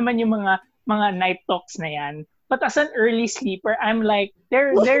napagdaanan ko naman yung mga night talks na yan. But as an early sleeper, I'm like,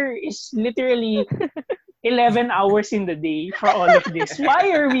 there is literally 11 hours in the day for all of this.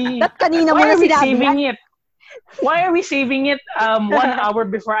 Why are we saving it? Why are we saving it 1 hour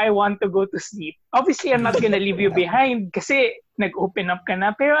before I want to go to sleep? Obviously, I'm not gonna leave you behind kasi nag-open up ka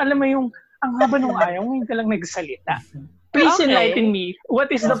na. Pero alam mo yung, ang haba nung ayaw, ngayon ka lang nagsalita. Please enlighten me.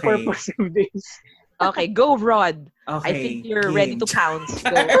 What is the purpose of this? Okay, go Ruod. Okay, I think you're ready to pounce.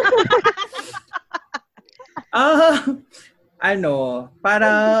 Go.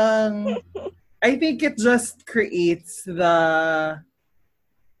 Parang, I think it just creates the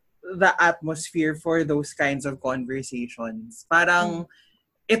atmosphere for those kinds of conversations. Parang,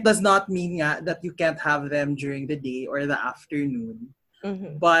 it does not mean nga that you can't have them during the day or the afternoon.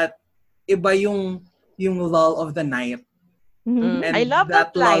 Mhm. But iba yung lull of the night. Mhm. And I love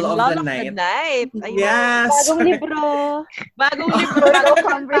that line. Lull of the night. Ayun. Yes. Bagong libro. Bagong Good libro.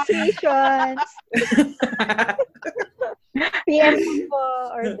 conversations. PM po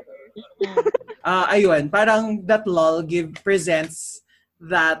order. Ayun, parang that lull presents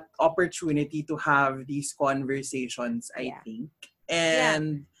that opportunity to have these conversations, I think.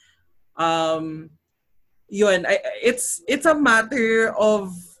 And yun, it's a matter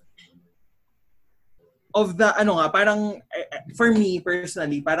of the parang for me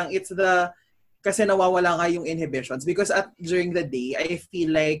personally, parang it's the kasi nawawala nga yung inhibitions because during the day I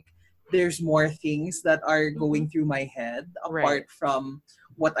feel like there's more things that are going through my head apart from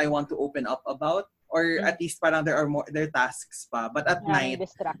what I want to open up about, or at least parang there are tasks pa, but at night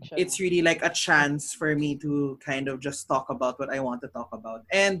it's really like a chance for me to kind of just talk about what I want to talk about.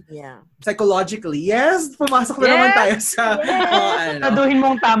 And psychologically, pumasok na naman tayo sa Saduhin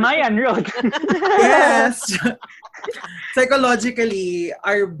mong tama yan, Ruod. Yes. Psychologically,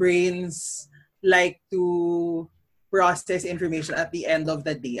 our brains like to process information at the end of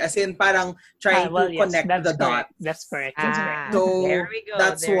the day. As in, parang trying to connect the dots. That's correct. So, there we go.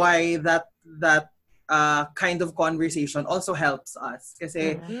 That's why that kind of conversation also helps us.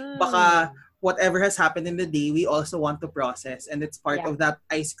 Kasi baka whatever has happened in the day, we also want to process. And it's part of that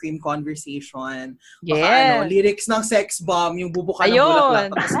ice cream conversation. Baka lyrics ng Sex Bomb, yung bubuka ng bulaklak.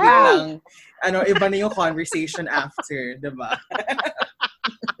 Tapos biglang, iba na yung conversation after. Diba?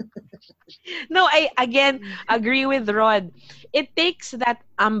 No, I again agree with Rod. It takes that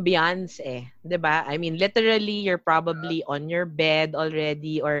ambiance 'di ba? I mean, literally you're probably on your bed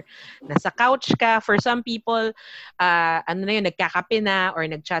already or nasa couch ka. For some people, nagkakape na or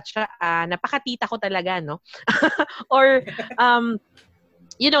nagchat-chat. Napakatita ko talaga, no? Or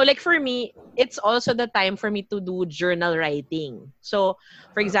like for me, it's also the time for me to do journal writing. So,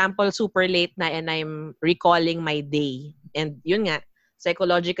 for example, super late na and I'm recalling my day. And yun nga,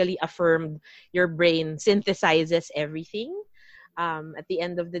 psychologically affirmed, your brain synthesizes everything at the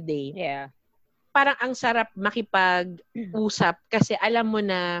end of the day. Yeah. Parang ang sarap makipag-usap kasi alam mo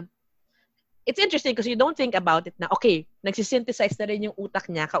na it's interesting because you don't think about it na, okay, nagsisynthesize na rin yung utak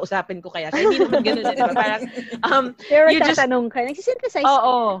niya, kausapin ko kaya. So, hindi naman ganun, di ba? Parang, pero tatanong ka, nagsisynthesize ka?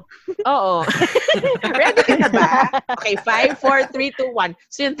 Oo. Ready ka na ba? Okay, 5, 4, 3, 2, 1,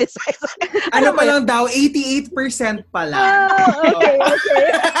 synthesize. Ano pa lang daw? 88% pa lang. Okay.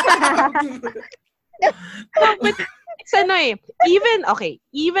 But, it's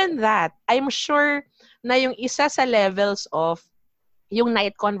even that, I'm sure na yung isa sa levels of yung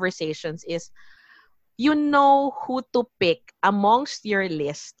night conversations is you know who to pick amongst your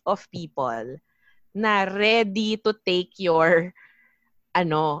list of people na ready to take your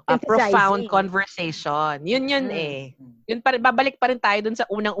a profound conversation. Yun Yun babalik pa rin tayo dun sa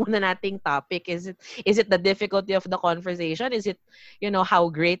unang-una nating topic. Is it the difficulty of the conversation? Is it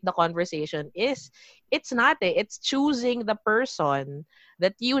how great the conversation is? It's not It's choosing the person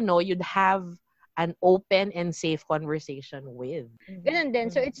that you'd have an open and safe conversation with. Ganun din.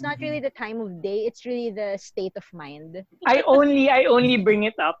 So it's not really the time of day, it's really the state of mind. I only bring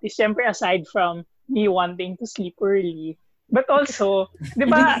it up is siyempre aside from me wanting to sleep early, but also, 'di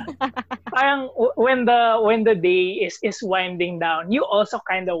ba, parang when the day is winding down, you also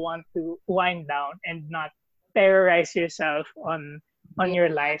kind of want to wind down and not terrorize yourself on your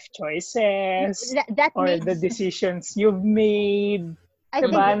life choices or the decisions you've made. I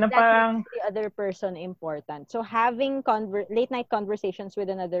think that makes the other person important. So having late night conversations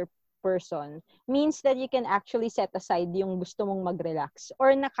with another person means that you can actually set aside yung gusto mong mag-relax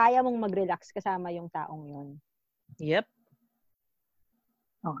or na kaya mong mag-relax kasama yung taong yun. Yep.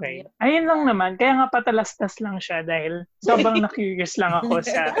 Okay. Ayun lang naman. Kaya nga patalastas lang siya dahil sobrang na-curious lang ako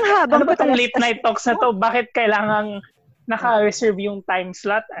sa ano ba itong late night talks na to? Bakit kailangang naka-reserve yung time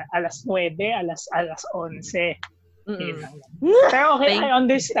slot? 9:00, alas 11:00. Pero okay, I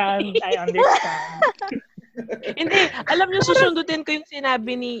understand. Hindi, alam niyo, susundutin ko yung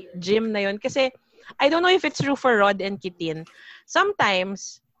sinabi ni Jim na yun kasi I don't know if it's true for Rod and Kitin.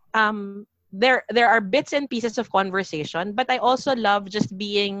 Sometimes, there are bits and pieces of conversation, but I also love just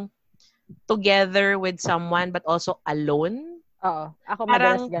being together with someone but also alone. Oo, ako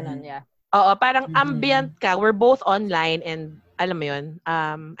madalas ganun, yeah. Oo, parang ambient ka. We're both online and alam mo yun,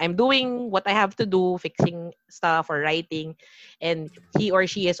 I'm doing what I have to do, fixing stuff or writing, and he or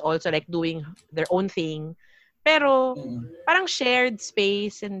she is also like doing their own thing. Pero, parang shared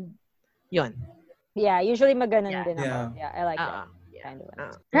space and yun. Yeah, usually maganon din ako. Yeah, I like it. Kind of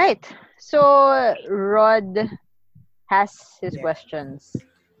like. Right. So, Rod has his questions.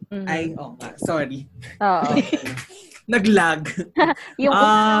 Ay, sorry. Oo. Naglag. Yung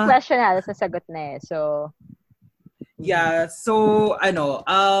unang question na, sasagot na eh. So, yeah, so,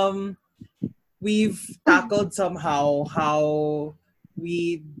 we've tackled somehow how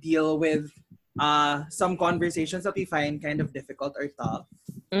we deal with some conversations that we find kind of difficult or tough.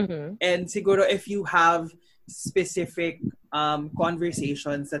 Mm-hmm. And siguro if you have specific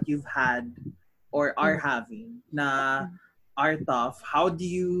conversations that you've had or are having na are tough, how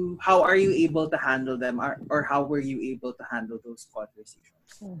are you able to handle them, or how were you able to handle those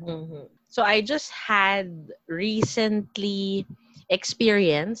conversations? Mm-hmm. So I just had recently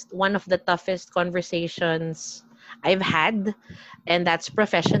experienced one of the toughest conversations I've had, and that's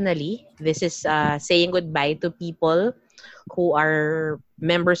professionally. This is saying goodbye to people who are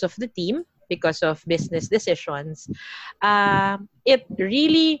members of the team because of business decisions. It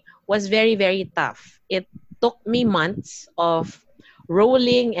really was very, very tough. It took me months of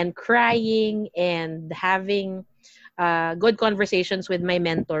rolling and crying and having good conversations with my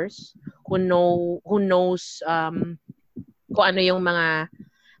mentors who knows kung ano yung mga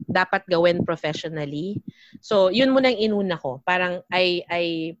dapat gawin professionally. So yun muna ang inuna ko. Parang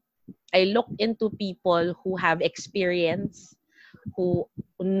I look into people who have experience, who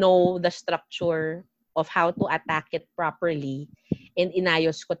know the structure of how to attack it properly, and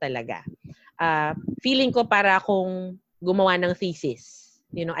inayos ko talaga. Feeling ko para akong gumawa ng thesis.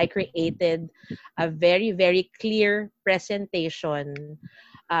 You know, I created a very, very clear presentation.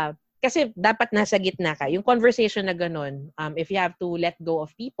 Kasi dapat nasa gitna ka. Yung conversation na ganun, if you have to let go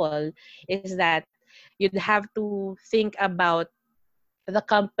of people, is that you'd have to think about the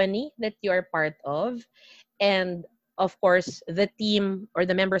company that you're part of, and of course, the team or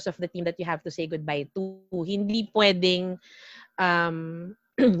the members of the team that you have to say goodbye to. Hindi pwedeng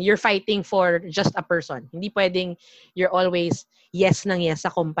you're fighting for just a person. Hindi pwedeng you're always yes nang yes sa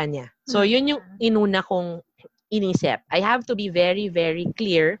kumpanya. So, yun yung inuna kong inisip. I have to be very, very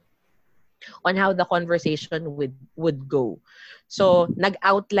clear on how the conversation would go. So,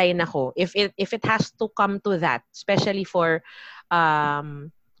 nag-outline ako. If it has to come to that, especially for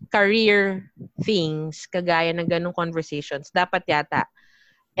career things, kagaya ng ganong conversations, dapat yata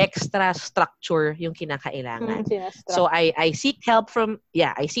extra structure yung kinakailangan. So I seek help from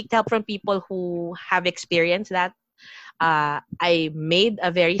people who have experienced that. I made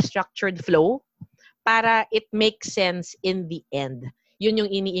a very structured flow para it makes sense in the end. Yun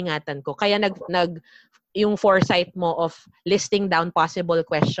yung iniingatan ko. Kaya yung foresight mo of listing down possible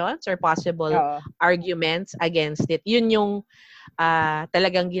questions or possible arguments against it. Yun yung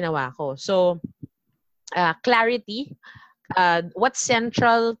talagang ginawa ko. So clarity. What's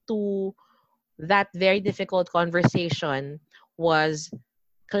central to that very difficult conversation was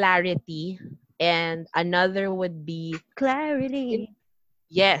clarity, and another would be clarity.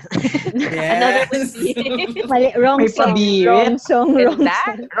 Yes. Another would be wrong song,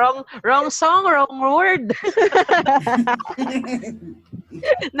 wrong song, wrong word.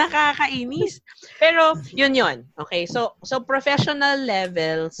 Nakakainis. Pero yun. Okay, so professional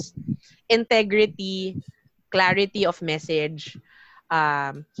levels, integrity, clarity of message,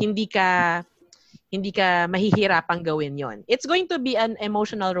 hindi ka mahihirapang gawin yon. It's going to be an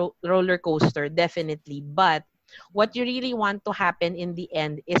emotional roller coaster, definitely. But what you really want to happen in the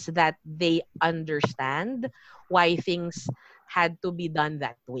end is that they understand why things had to be done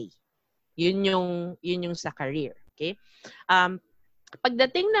that way. Yun yung sa career. Okay?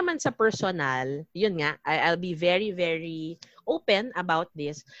 Pagdating naman sa personal, yun nga, I'll be very, very open about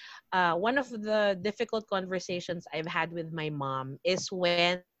this. One of the difficult conversations I've had with my mom is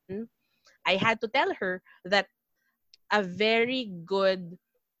when I had to tell her that a very good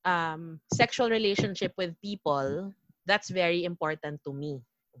sexual relationship with people, that's very important to me.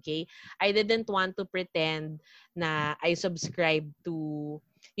 Okay? I didn't want to pretend na I subscribe to,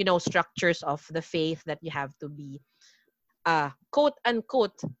 structures of the faith that you have to be quote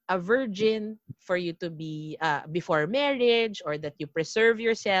unquote a virgin for you to be before marriage, or that you preserve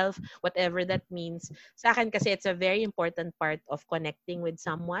yourself, whatever that means. Sa akin kasi it's a very important part of connecting with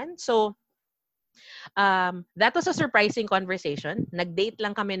someone. So that was a surprising conversation. Nag-date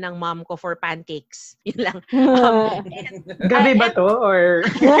lang kami ng mom ko for pancakes. Yun lang. Gabi ba to? Or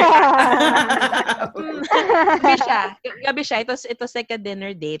Gabi siya. It was like a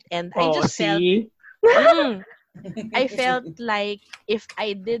dinner date, and I felt like if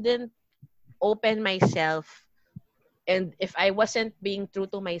I didn't open myself and if I wasn't being true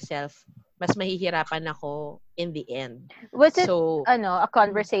to myself, mas mahihirapan ako in the end. Was it a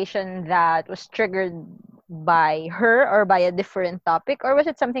conversation that was triggered by her or by a different topic, or was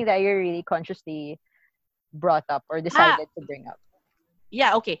it something that you really consciously brought up or decided to bring up?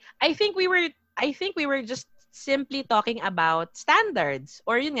 yeah, okay. I think we were just simply talking about standards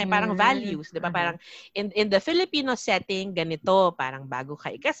or yun nga parang values, 'di ba? Parang in the Filipino setting ganito, parang bago ka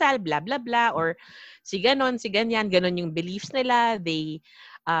ikasal, blah blah blah, or si ganon, si ganyan, ganon yung beliefs nila. They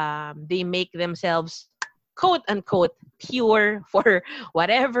make themselves quote unquote pure for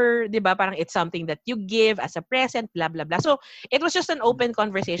whatever, 'di ba? Parang it's something that you give as a present, blah blah blah. So it was just an open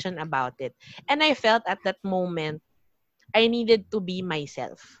conversation about it. And I felt at that moment I needed to be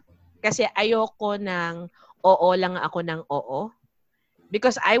myself. Kasi ayoko ng oo lang ako ng oo.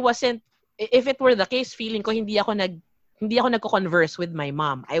 Because I wasn't, if it were the case, feeling ko hindi ako nagko-converse with my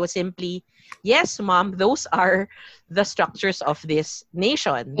mom. I was simply, yes, mom, those are the structures of this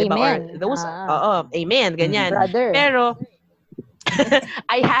nation. Diba? Amen. Or those, amen, ganyan. Brother. Pero,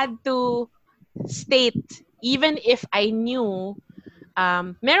 I had to state, even if I knew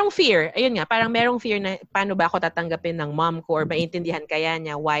merong fear. Ayun nga, parang merong fear na paano ba ako tatanggapin ng mom ko or maintindihan kaya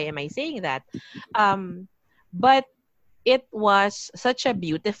niya, why am I saying that? But it was such a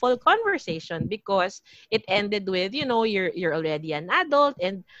beautiful conversation because it ended with, you're already an adult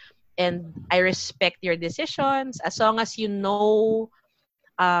and I respect your decisions as long as you know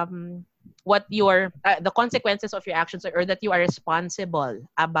what the consequences of your actions or that you are responsible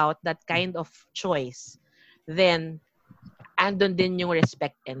about that kind of choice, then andun din yung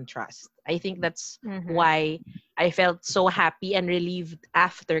respect and trust. I think that's why I felt so happy and relieved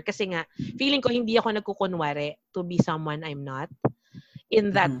after. Kasi nga, feeling ko hindi ako nagkukunwari to be someone I'm not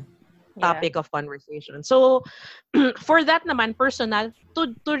in that topic of conversation. So, for that naman, personal, to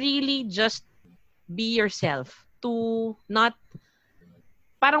really just be yourself. To not,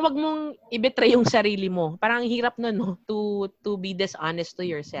 parang wag mong ibetray yung sarili mo. Parang hirap nun, no? To be dishonest to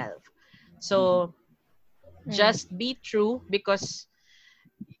yourself. So, just be true because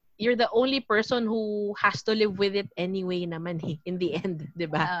you're the only person who has to live with it anyway naman in the end, di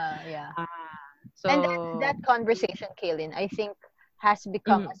ba? Yeah. So, and that conversation, Kalyn, I think has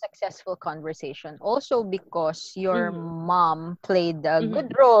become a successful conversation also because your mom played a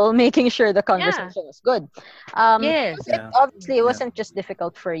good role making sure the conversation was good. Yes. Obviously, it wasn't just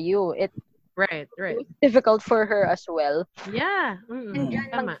difficult for you. Right. It was difficult for her as well. Yeah. And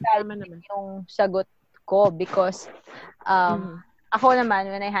dyan Tama naman yung sagot ko because ako naman,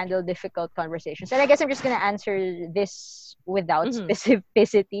 when I handle difficult conversations, and I guess I'm just gonna answer this without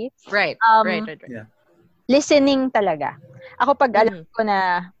specificity. Right. Yeah. Listening talaga. Ako pag alam ko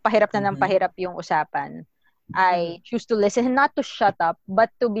na pahirap na ng pahirap yung usapan, I choose to listen, not to shut up,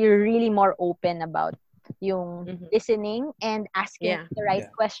 but to be really more open about yung listening and asking the right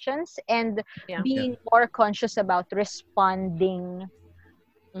questions and being more conscious about responding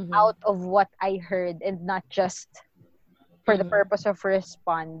out of what I heard and not just for the purpose of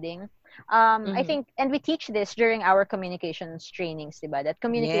responding. I think, and we teach this during our communications trainings, diba? That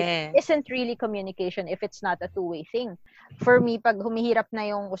communication isn't really communication if it's not a two-way thing. For me, pag humihirap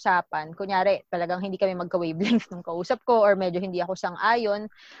na yung usapan, kunyari, talagang hindi kami magka-wavelength ng kausap ko or medyo hindi ako sang-ayon,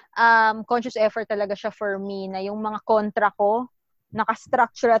 conscious effort talaga siya for me na yung mga kontra ko,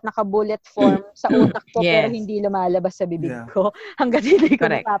 naka-structure at naka-bullet form sa utak ko pero hindi lumalabas sa bibig ko hanggat hindi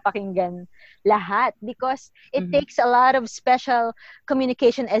ko napapakinggan lahat because it takes a lot of special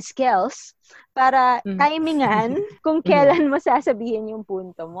communication skills para timingan kung kailan mo sasabihin yung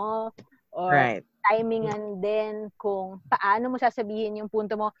punto mo or timingan din kung paano mo sasabihin yung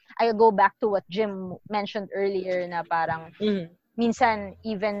punto mo. I go back to what Jim mentioned earlier na parang minsan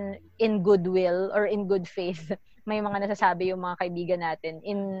even in goodwill or in good faith may mga nasasabi yung mga kaibigan natin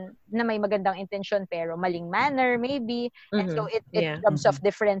na may magandang intention pero maling manner maybe and so it rubs off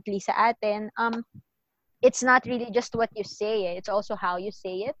differently sa atin. It's not really just what you say, it's also how you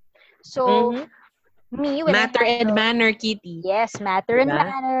say it. So me when matter and manner, Kitty. Yes, matter and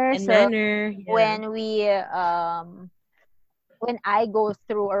manner. And so manner. When we when I go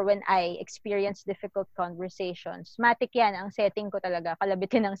through or when I experience difficult conversations, matik yan ang setting ko talaga,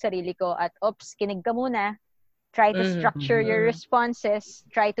 kalabitin ang sarili ko at kinig ka muna. Try to structure your responses.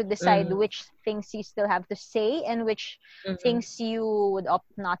 Try to decide which things you still have to say and which things you would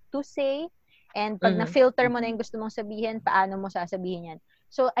opt not to say. And pag na-filter mo na yung gusto mong sabihin, paano mo sasabihin yan?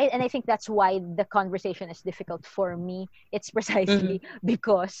 So, I think that's why the conversation is difficult for me. It's precisely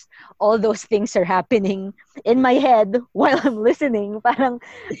because all those things are happening in my head while I'm listening. Parang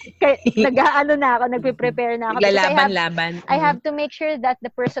nag-aano na ako, nagpe-prepare na ako. Laban-laban. I have to make sure that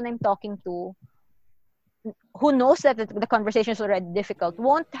the person I'm talking to who knows that the conversation is already difficult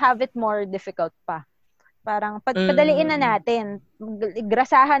won't have it more difficult pa. Parang padaliin na natin,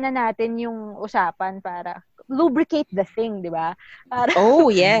 grasahan na natin yung usapan para lubricate the thing, di ba? Para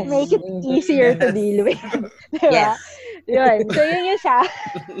Yes. make it easier to deal with. Di ba? Yes. Yun. So, yun yung sa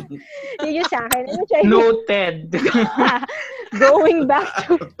akin. Noted. Going back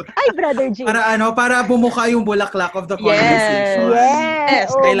to, ay, Brother G. Para bumuka yung bulaklak of the conversation.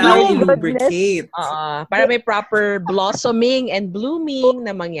 Yes. Kailangan my i-lubricate. Para may proper blossoming and blooming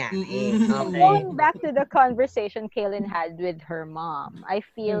na mangyari. Okay. Going back to the conversation Kalyn had with her mom, I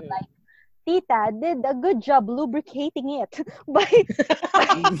feel like Tita did a good job lubricating it by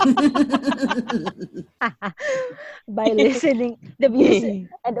listening the views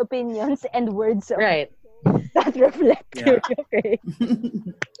and opinions and words of that reflect her. Okay.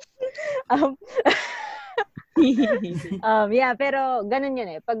 Pero ganun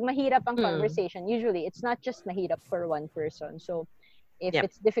yun eh. Pag mahirap ang conversation, usually it's not just mahirap for one person. So if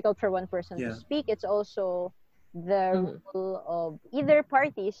it's difficult for one person to speak, it's also the role of either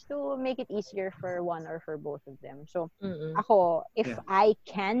parties to make it easier for one or for both of them. So, ako, if I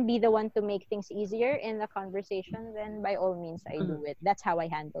can be the one to make things easier in the conversation, then by all means, I do it. That's how I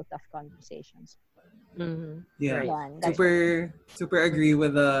handle tough conversations. Super agree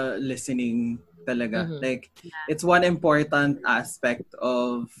with the listening talaga. Like, it's one important aspect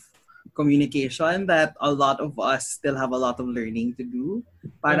of communication that a lot of us still have a lot of learning to do.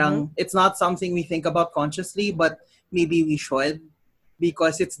 Parang it's not something we think about consciously, but maybe we should,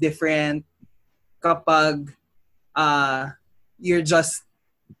 because it's different kapag you're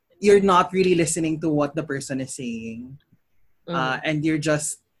not really listening to what the person is saying, and you're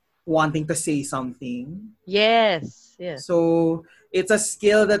just wanting to say something. Yes. So it's a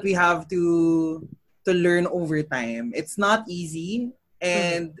skill that we have to learn over time. It's not easy.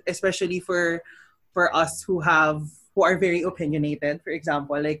 And especially for us who are very opinionated, for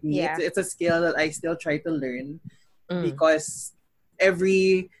example, like me, it's a skill that I still try to learn, because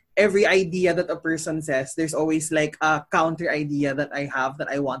every idea that a person says, there's always like a counter idea that I have that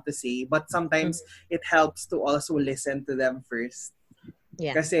I want to say. But sometimes it helps to also listen to them first.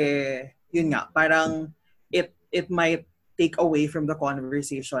 Kasi yun nga, parang it might take away from the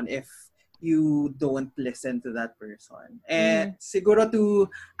conversation if you don't listen to that person. And siguro to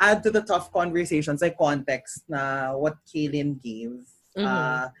add to the tough conversations, like context na what Kalyn gave,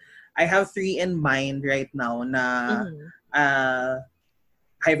 I have 3 in mind right now na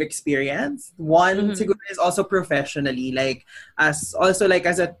I've experienced. One siguro is also professionally, like as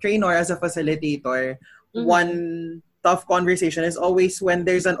a trainer, as a facilitator, one tough conversation is always when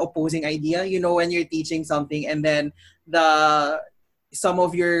there's an opposing idea. You know, when you're teaching something and then some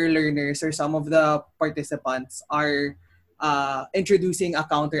of your learners or some of the participants are introducing a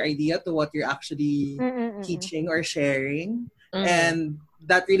counter idea to what you're actually teaching or sharing. And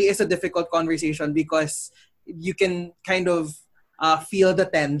that really is a difficult conversation because you can kind of feel the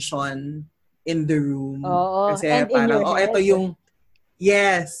tension in the room. Kasi and parang, in your head. ito yung...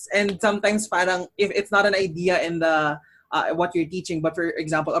 Yes. And sometimes parang, if it's not an idea in the what you're teaching, but for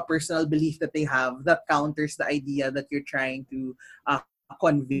example, a personal belief that they have that counters the idea that you're trying to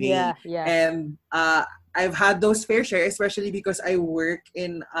convey. And I've had those fair share, especially because I work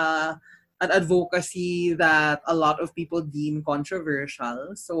in an advocacy that a lot of people deem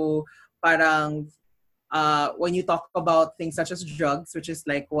controversial. So parang when you talk about things such as drugs, which is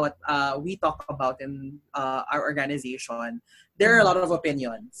like what we talk about in our organization, there are a lot of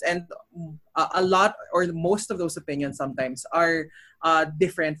opinions, and a lot or most of those opinions sometimes are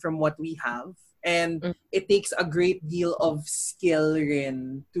different from what we have, and it takes a great deal of skill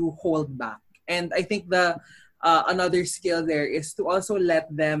rin to hold back. And I think the another skill there is to also let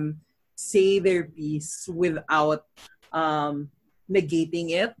them say their piece without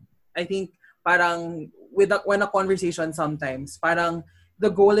negating it. I think parang when a conversation sometimes, parang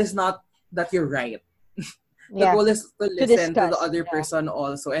the goal is not that you're right. The goal is to listen to the other person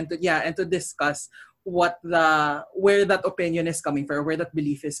also, and to discuss where that opinion is coming from, where that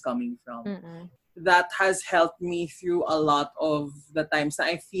belief is coming from. That has helped me through a lot of the times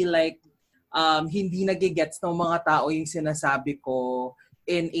na I feel like hindi nagigets ng mga tao yung sinasabi ko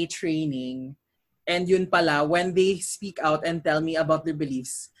in a training. And yun pala, when they speak out and tell me about their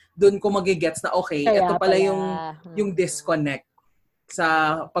beliefs, dun ko magigets na okay, ito pala yung disconnect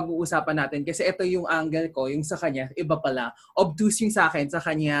sa pag-uusapan natin. Kasi ito yung angle ko, yung sa kanya, iba pala. Obtuse yung sa akin, sa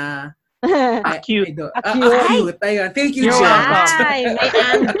kanya... Acute. Acute. Ayun. Thank you, Jen. Ay, may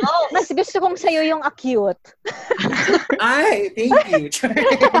angle. Mas gusto kong sa'yo yung acute. Ay, thank you.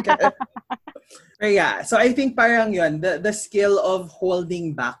 So I think parang yun, the skill of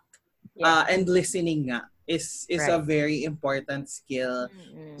holding back and listening nga is a very important skill,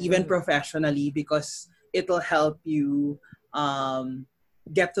 even professionally, because it'll help you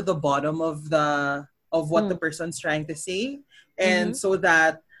get to the bottom of the of what the person's trying to say. And so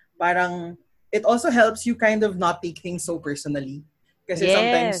that parang it also helps you kind of not take things so personally. Kasi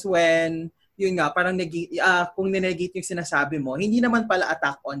sometimes when yun nga, parang kung ninegate yung sinasabi mo, hindi naman pala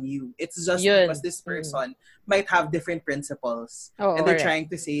attack on you. It's just because this person might have different principles and they're trying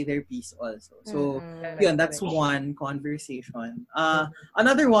to say their piece also. So, yun, that's one conversation.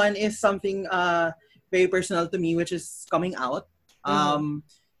 Another one is something very personal to me, which is coming out.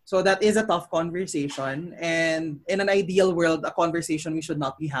 So that is a tough conversation. And in an ideal world, a conversation we should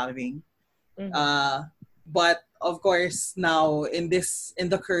not be having. But of course, now in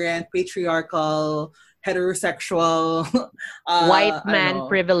the current patriarchal, heterosexual, white man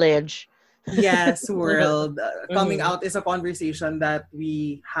privilege, yes, world, coming out is a conversation that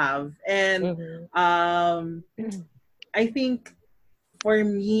we have, and I think for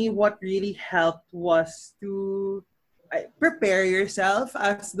me, what really helped was to prepare yourself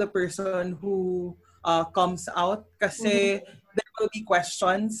as the person who comes out, kasi there will be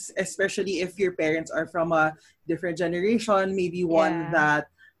questions, especially if your parents are from a different generation, maybe one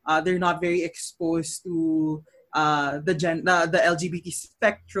that they're not very exposed to the LGBT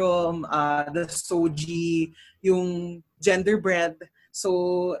spectrum, the SOGI, yung gender bread.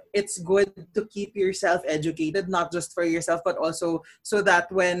 So it's good to keep yourself educated, not just for yourself, but also so that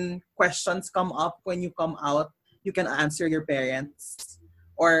when questions come up when you come out, you can answer your parents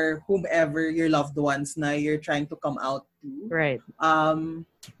or whomever your loved ones na you're trying to come out to. Right.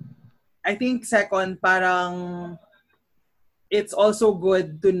 I think second, parang it's also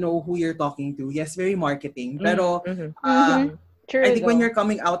good to know who you're talking to. Yes, very marketing. Pero True, I think when you're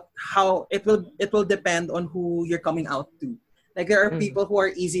coming out, how it will depend on who you're coming out to. Like there are people who are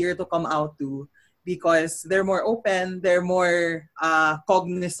easier to come out to because they're more open, they're more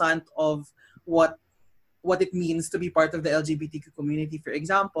cognizant of what it means to be part of the LGBTQ community, for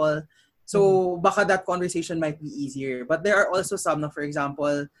example. So baka that conversation might be easier. But there are also some na, for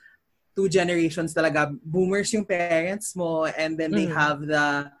example, 2 generations talaga, boomers yung parents mo, and then they have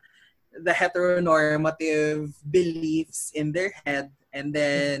the heteronormative beliefs in their head, and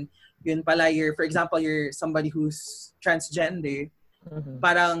then yun pala, for example, you're somebody who's transgender,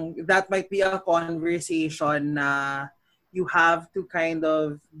 parang that might be a conversation na you have to kind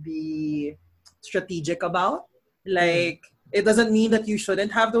of be strategic about. Like, it doesn't mean that you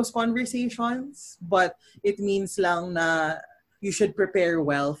shouldn't have those conversations, but it means lang na you should prepare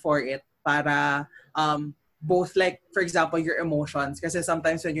well for it para both, like, for example, your emotions, kasi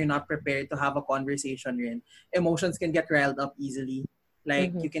sometimes when you're not prepared to have a conversation rin, emotions can get riled up easily.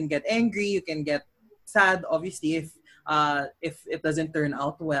 Like, you can get angry, you can get sad, obviously, if it doesn't turn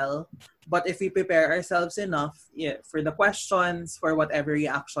out well. But if we prepare ourselves enough for the questions, for whatever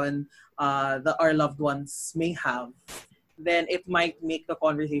reaction that our loved ones may have, then it might make the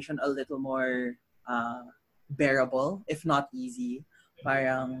conversation a little more bearable, if not easy.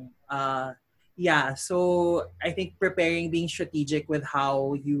 Parang, so I think preparing, being strategic with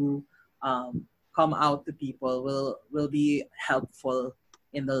how you come out to people will be helpful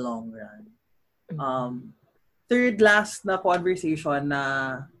in the long run. Third last na conversation,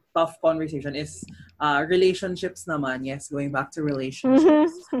 na tough conversation, is relationships naman. Yes, going back to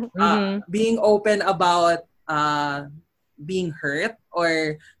relationships. Being open about being hurt,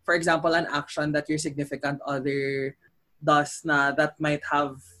 or for example, an action that your significant other does na that might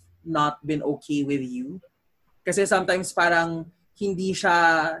have not been okay with you. Kasi sometimes parang hindi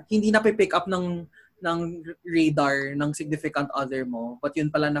na pick up ng radar ng significant other mo, but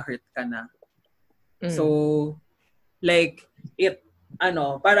yun pala na hurt ka na. So like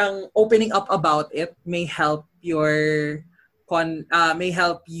parang opening up about it may help you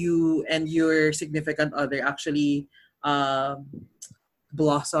and your significant other actually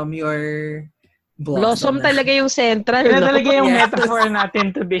blossom talaga yung central. Yun talaga yung metaphor natin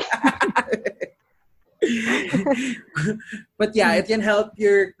today. But yeah, it can help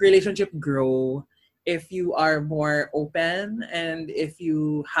your relationship grow if you are more open and if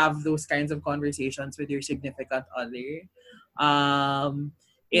you have those kinds of conversations with your significant other.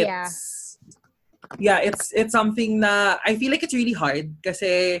 It's something na I feel like it's really hard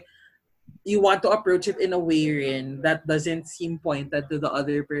kasi you want to approach it in a way rin that doesn't seem pointed to the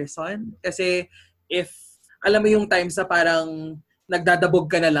other person. Kasi if alam mo yung times na parang nagdadabog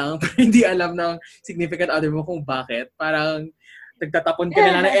ka na lang pero hindi alam ng significant other mo kung bakit. Parang nagtatapon ka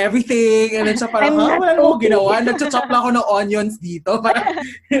na lang na everything, and then siya parang, wala na akong ginawa. Nagcha-chop lang ako ng onions dito. Parang,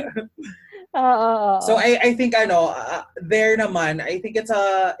 so I think there naman, I think it's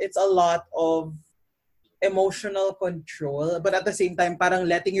a lot of emotional control, but at the same time, parang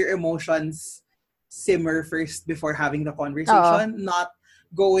letting your emotions simmer first before having the conversation, not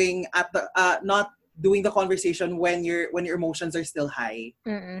doing the conversation when your emotions are still high.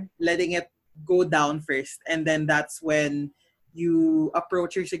 Letting it go down first, and then that's when you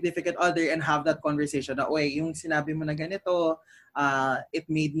approach your significant other and have that conversation na, oy, yung sinabi mo na ganito, it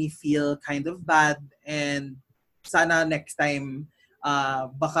made me feel kind of bad, and sana next time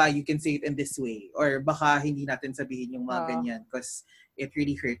baka you can say it in this way, or baka hindi natin sabihin yung mga ganyan because it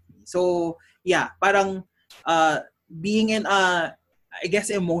really hurt me. So yeah, parang being in a, I guess,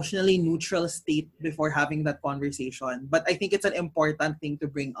 emotionally neutral state before having that conversation. But I think it's an important thing to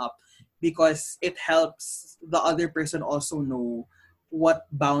bring up because it helps the other person also know what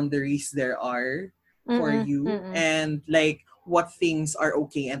boundaries there are for you and like what things are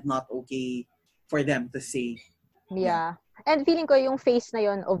okay and not okay for them to say. Yeah. And feeling ko yung phase na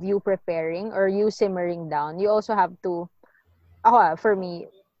yon of you preparing or you simmering down, you also have to, for me,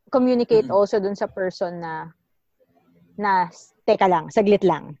 communicate also dun sa person na teka lang, saglit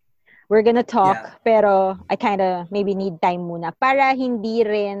lang. We're gonna talk, pero I kinda maybe need time muna para hindi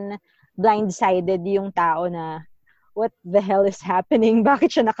rin blindsided yung tao na what the hell is happening? Bakit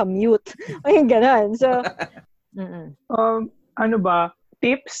siya naka-mute? O yung ganon. So, ano ba?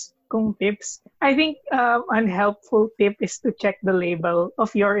 Tips? Kung tips? I think an helpful tip is to check the label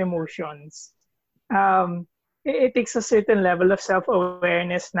of your emotions. It takes a certain level of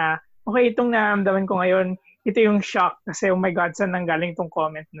self-awareness na, okay, itong nararamdaman ko ngayon, ito yung shock kasi, oh my God, saan nanggaling itong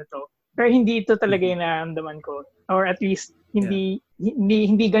comment na to? Pero hindi ito talaga yung nararamdaman ko. Or at least, hindi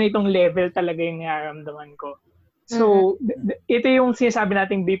ganitong level talaga yung nararamdaman ko. So, ito yung sinasabi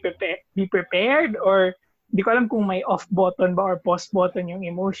nating be prepared, or di ko alam kung may off button ba or pause button yung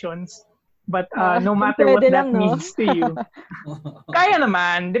emotions. But no matter what that means to you, kaya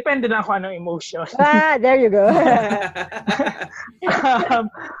naman, depende lang kung anong emotion. There you go.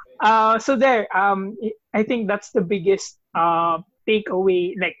 So there, I think that's the biggest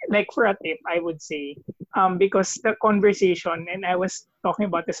takeaway, like for a tip, I would say, because the conversation, and I was talking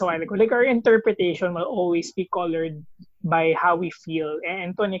about this a while ago, like our interpretation will always be colored by how we feel,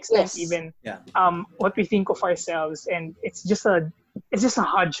 and to an extent, even what we think of ourselves, and it's just a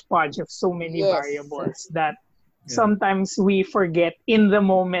hodgepodge of so many variables that sometimes we forget in the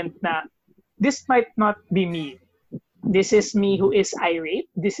moment that this might not be me. This is me who is irate.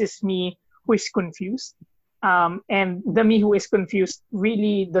 This is me who is confused. And the me who is confused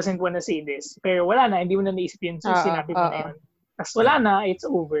really doesn't want to say this. Pero wala na, hindi mo na naisip yun. So sinabi mo na yun. Tapos wala na, it's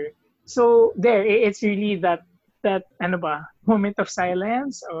over. So there, it's really that ano ba, moment of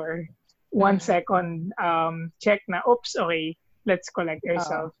silence or 1 second check na, oops, okay, let's collect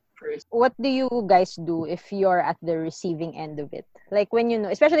ourselves first. What do you guys do if you're at the receiving end of it? Like when you know,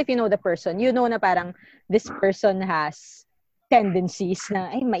 especially if you know the person, you know na parang this person has tendencies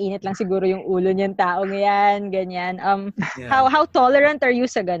na, ay, mainit lang siguro yung ulo niyan taong yan, ganyan. How tolerant are you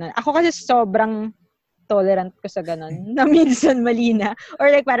sa ganun? Ako kasi sobrang tolerant ko sa ganun, na minsan mali na.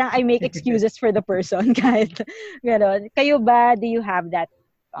 Or like parang I make excuses for the person kahit ganun. Kayo ba, do you have that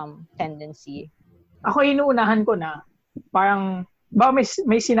tendency? Ako inuunahan ko na, parang, ba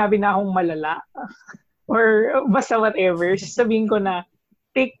may sinabi na akong malala? Or basta whatever, sabihin ko na,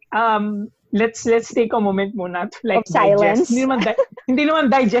 let's take a moment muna to like silence. Digest. Hindi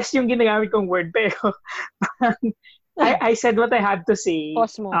naman digest yung ginagamit kong word, pero I said what I had to say.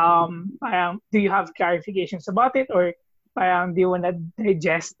 Parang, do you have clarifications about it, or parang do you wanna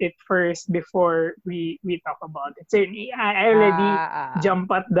digest it first before we talk about it? So I already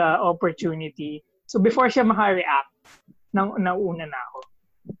jump at the opportunity. So before siya maka-react, nauna na ako.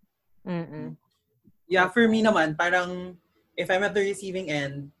 Yeah, for me naman, parang if I'm at the receiving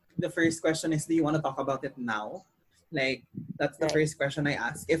end, the first question is, do you want to talk about it now? Like, that's the first question I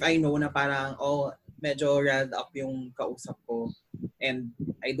ask. If I know na parang, medyo riled up yung kausap ko and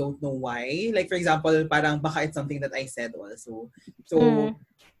I don't know why. Like, for example, parang baka it's something that I said also. So,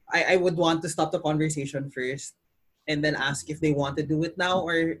 I would want to stop the conversation first and then ask if they want to do it now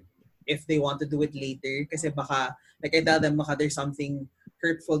or if they want to do it later. Kasi baka, like I tell them, baka there's something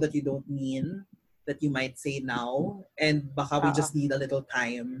hurtful that you don't mean that you might say now, and baka we just need a little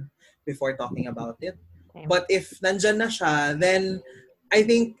time before talking about it. But if nandyan na siya, then I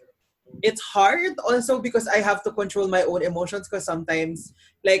think it's hard also because I have to control my own emotions, because sometimes,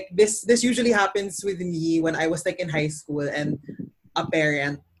 like, this usually happens with me when I was like in high school and a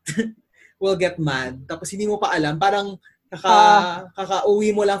parent will get mad. Tapos hindi mo pa alam, parang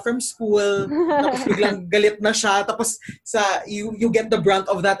kaka-uwi mo lang from school, tapos biglang galit na siya, tapos you get the brunt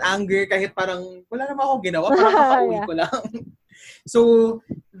of that anger kahit parang wala naman akong ginawa, parang kaka-uwi ko lang. So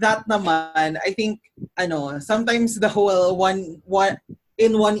that naman, I think sometimes the whole one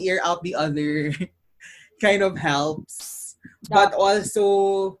in one ear out the other kind of helps. But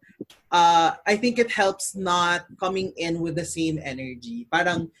also I think it helps not coming in with the same energy.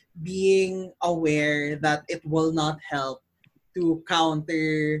 Parang being aware that it will not help to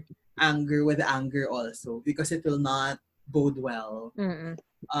counter anger with anger also because it will not bode well. Mm-mm.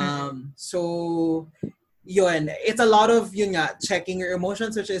 So yun, it's a lot of yun nga, checking your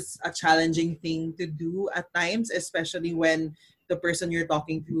emotions, which is a challenging thing to do at times, especially when the person you're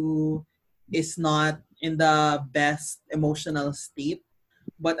talking to is not in the best emotional state.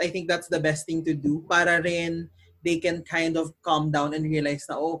 But I think that's the best thing to do para rin they can kind of calm down and realize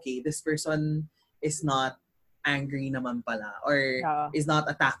na, oh, okay, this person is not angry naman pala or is not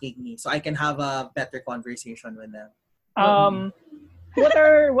attacking me. So I can have a better conversation with them. What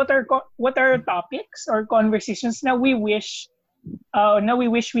are topics or conversations na we wish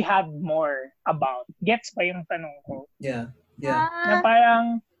we had more about? Gets pa yung tanong ko? Yeah. Na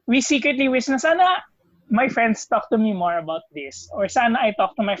parang we secretly wish na sana my friends talk to me more about this or sana I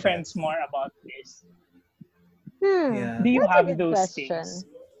talk to my friends more about this. Yeah. Do you That's have a good those question. things?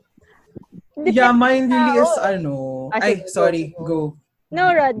 Yeah, mine really is Sige, sorry, go.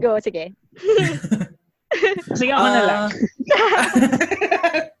 No, Rod, go. Sige. Sige, ako na lang.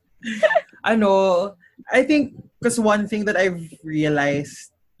 I think because one thing that I've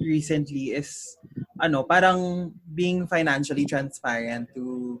realized recently is parang being financially transparent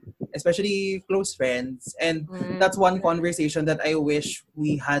to especially close friends, and that's one conversation that I wish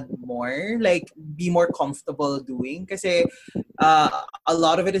we had more, like be more comfortable doing kasi a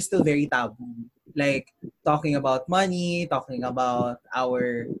lot of it is still very taboo, like talking about money, talking about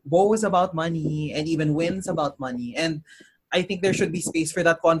our woes about money and even wins about money. And I think there should be space for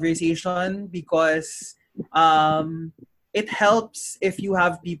that conversation because it helps if you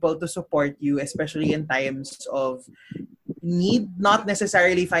have people to support you, especially in times of need, not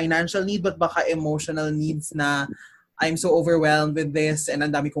necessarily financial need, but baka emotional needs na I'm so overwhelmed with this and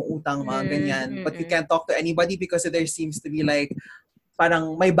ang dami kong utang, mga ganyan. But you can't talk to anybody because there seems to be like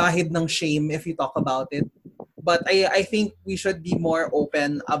parang may bahid ng shame if you talk about it. But I think we should be more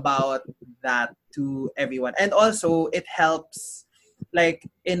open about that to everyone. And also, it helps like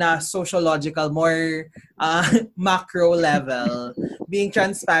in a sociological, more macro level, being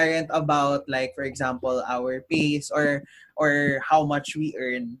transparent about, like, for example, our pays or how much we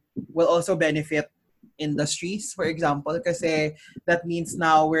earn will also benefit industries, for example, kasi that means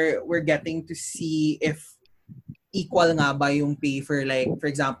now we're getting to see if equal nga ba yung pay for, like, for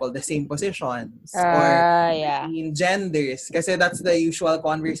example, the same positions or in genders. Kasi that's the usual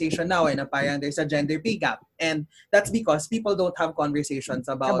conversation now, na parang there's a gender pay gap. And that's because people don't have conversations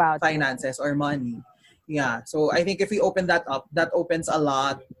about finances or money. Yeah. So I think if we open that up, that opens a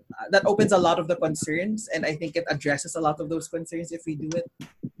lot of the concerns, and I think it addresses a lot of those concerns if we do it.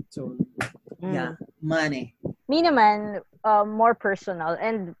 So, yeah. Money. Me naman, more personal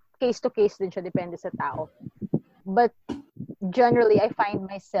and case to case din siya, depende sa tao. But generally, I find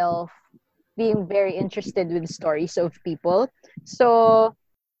myself being very interested with stories of people. So,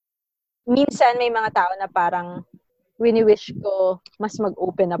 minsan may mga tao na parang wini-wish ko mas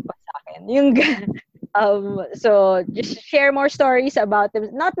mag-open up pa sa akin. Yung so, just share more stories about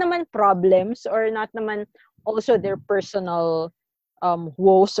them. Not naman problems or not naman also their personal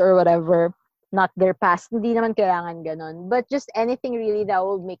woes or whatever. Not their past. Hindi naman kailangan ganon. But just anything really that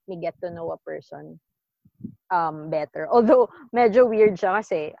will make me get to know a person better. Although, medyo weird siya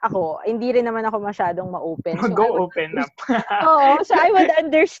kasi ako, hindi rin naman ako masyadong ma-open. So Go open up. So I would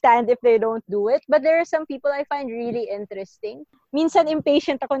understand if they don't do it. But there are some people I find really interesting. Minsan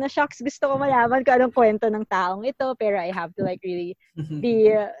impatient ako na, shucks, gusto ko malaman kung anong kwento ng taong ito, pero I have to like really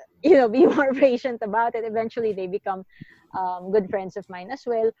be more patient about it. Eventually, they become good friends of mine as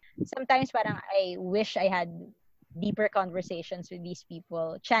well. Sometimes parang I wish I had deeper conversations with these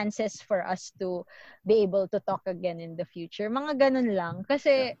people, chances for us to be able to talk again in the future. Mga ganun lang.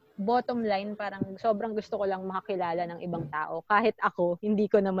 Kasi bottom line, parang sobrang gusto ko lang makakilala ng ibang tao. Kahit ako,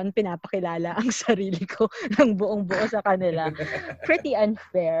 hindi ko naman pinapakilala ang sarili ko ng buong buo sa kanila. Pretty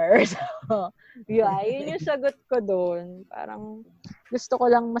unfair. So, yeah, yun yung sagot ko doon. Parang gusto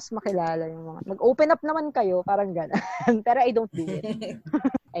ko lang mas makilala yung mga... Mag-open up naman kayo, parang gano'n. Pero I don't do it.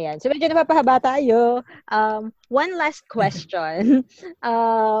 Ayan. So, medyo napapahaba tayo. One last question.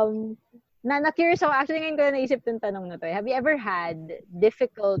 Na-curious ako. Actually, ngayon ko na naisip yung tanong na to. Have you ever had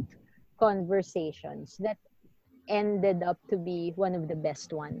difficult conversations that ended up to be one of the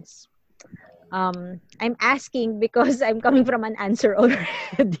best ones? I'm asking because I'm coming from an answer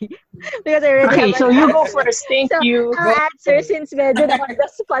already. Because I already okay, so you go first. Thank you. I'll answer since medyo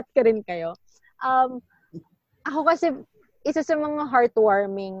nakaka-spot ka rin kayo. Ako kasi, isa sa mga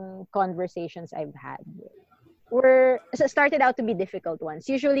heartwarming conversations I've had started out to be difficult ones.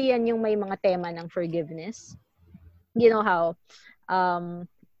 Usually, yan yung may mga tema ng forgiveness. You know how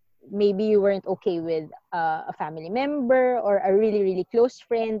maybe you weren't okay with a family member or a really, really close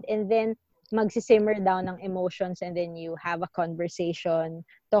friend, and then magsisimmer down ng emotions, and then you have a conversation,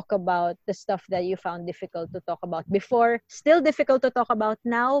 talk about the stuff that you found difficult to talk about before, still difficult to talk about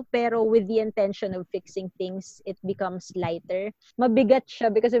now, pero with the intention of fixing things, it becomes lighter. Mabigat siya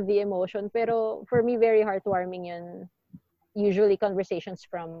because of the emotion, pero for me, very heartwarming yun. Usually conversations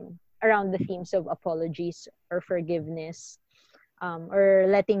from around the themes of apologies or forgiveness, or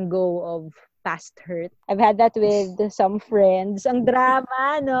letting go of past hurt. I've had that with some friends. Ang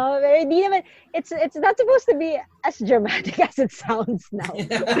drama, no? Pero di naman, it's not supposed to be as dramatic as it sounds now.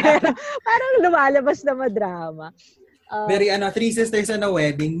 Pero parang lumalabas na madrama. Very three sisters on a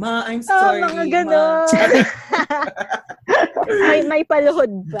wedding. Ma, I'm sorry. Mga ganon. may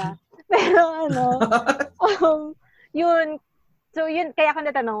paluhod pa. Pero yun. So yun, kaya ko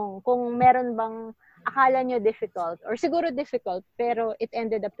natanong kung meron bang akala nyo difficult, or siguro difficult, pero it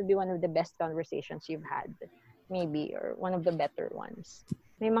ended up to be one of the best conversations you've had, maybe, or one of the better ones.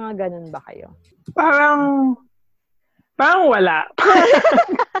 May mga ganun ba kayo? Parang wala.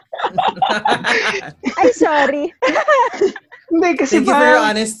 Ay, sorry. Hindi, kasi thank you for your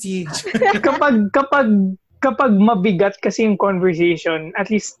honesty. kapag mabigat kasi yung conversation, at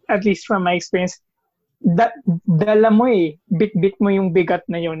least from my experience, dala mo bit mo yung bigat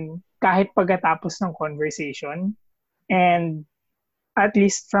na yun kahit pagkatapos ng conversation. And at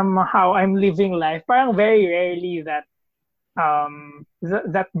least from how I'm living life, parang very rarely that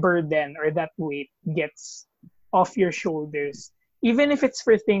that burden or that weight gets off your shoulders. Even if it's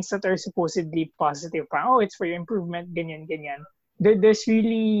for things that are supposedly positive, parang, it's for your improvement, ganyan. There's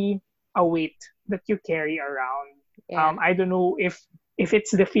really a weight that you carry around. Yeah. I don't know if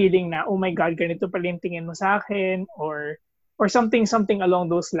it's the feeling na, oh my God, ganito pala yung tingin mo sa akin, or something along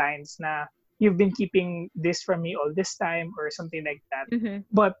those lines na you've been keeping this from me all this time, or something like that. Mm-hmm.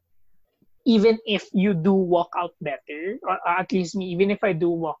 But even if you do walk out better, or at least me, even if I do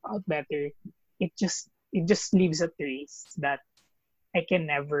walk out better, it just leaves a trace that I can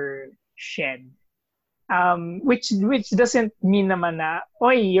never shed. Which doesn't mean naman na,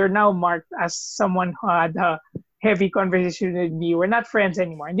 oy, you're now marked as someone who had a heavy conversation with me. We're not friends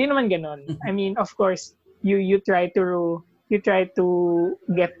anymore. Hindi naman ganon. I mean, of course, you try to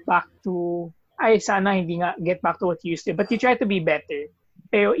get back to, sana hindi nga get back to what you used to, but you try to be better.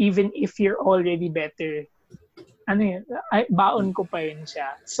 Pero even if you're already better, baon ko pa yun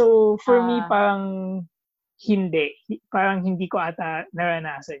siya. So for me, parang hindi ko ata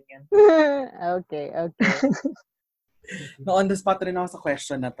naranasan yan. Okay. No, on the spot rin ako sa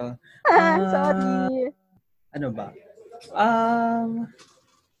question na to. Sorry. Ano ba?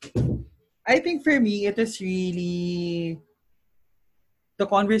 I think for me, it is really the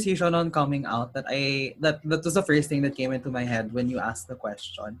conversation on coming out that was the first thing that came into my head when you asked the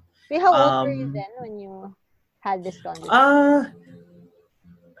question. Wait, how old were you then when you had this conversation?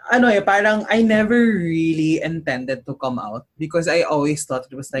 Parang I never really intended to come out because I always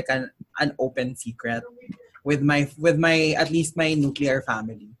thought it was like an open secret with my at least my nuclear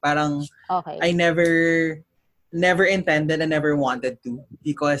family. Parang okay. I never intended and never wanted to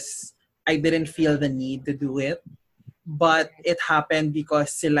because I didn't feel the need to do it. But it happened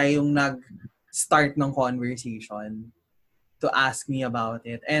because sila yung nag-start ng conversation to ask me about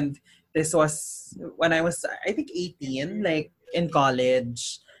it. And this was when I was, I think, 18, like in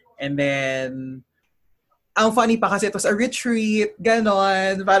college. And then, ang funny pa kasi it was a retreat,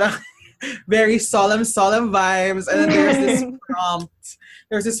 ganon, parang very solemn vibes. And then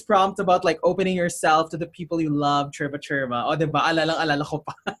there's this prompt about like opening yourself to the people you love, chirba. O, diba? Alala ko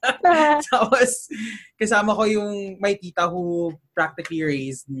pa. Tapos, kasama ko yung my tita who practically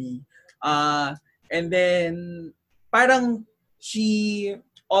raised me. And then, parang she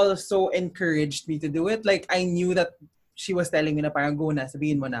also encouraged me to do it. Like, I knew that she was telling me na parang go na,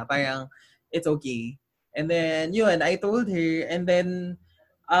 sabihin mo na, parang it's okay. And then, yun, I told her. And then,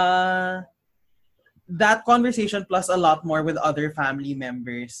 that conversation plus a lot more with other family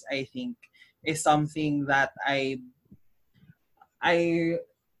members, I think, is something that I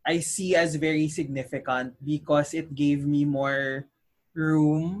see as very significant because it gave me more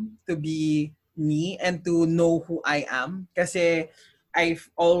room to be me and to know who I am. Kasi I've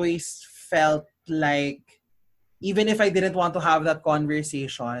always felt like even if I didn't want to have that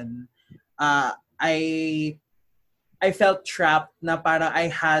conversation, I felt trapped na para I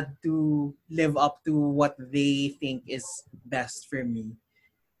had to live up to what they think is best for me.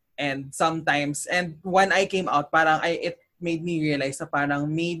 And sometimes, and when I came out, parang made me realize na parang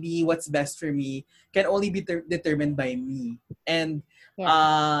maybe what's best for me can only be determined by me. And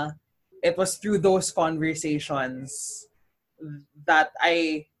it was through those conversations that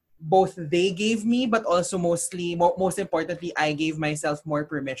both they gave me, but also most importantly, I gave myself more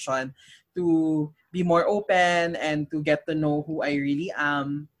permission to be more open and to get to know who I really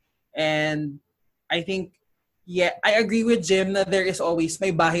am. And I think, I agree with Jim na there is always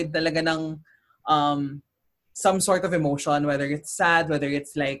may bahid talaga ng some sort of emotion, whether it's sad, whether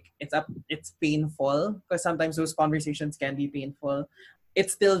it's like it's painful, because sometimes those conversations can be painful.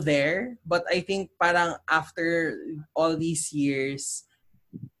 It's still there, but I think parang after all these years,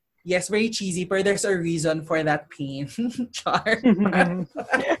 yes, very cheesy, but there's a reason for that pain. Char.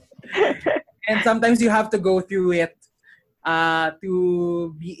 And sometimes you have to go through it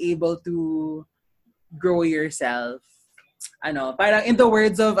to be able to grow yourself. Parang in the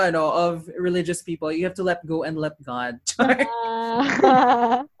words of religious people, you have to let go and let God.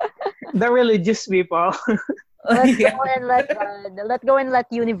 The religious people. Let go and let God. Let go and let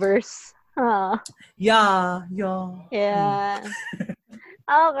universe. Yeah.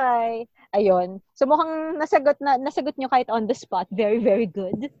 Okay. Ayun. So mukhang nasagot nyo kahit on the spot. Very, very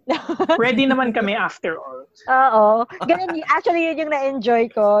good. Ready naman kami after all. Oo. Ganun, actually, yun yung na-enjoy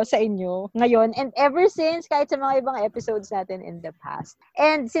ko sa inyo ngayon. And ever since, kahit sa mga ibang episodes natin in the past.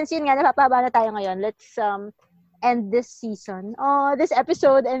 And since yun nga, napapaba na tayo ngayon, let's end this season. This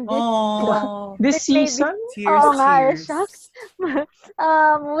episode and this season? Oo nga, shucks.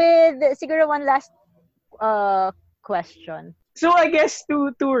 With siguro one last question. So I guess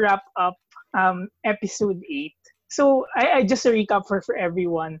to wrap up episode 8. So I just a recap for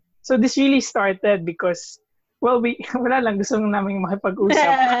everyone. So this really started because wala lang gusto namin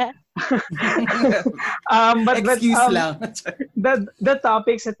makipag-usap. But excuse lang. the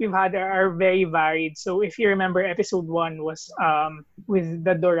topics that we've had are very varied. So if you remember, episode 1 was with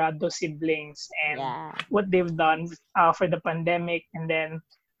the Dorado siblings and what they've done for the pandemic, and then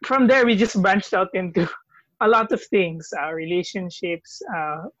from there we just branched out into a lot of things, relationships,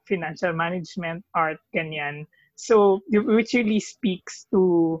 financial management, art, ganyan. So, which really speaks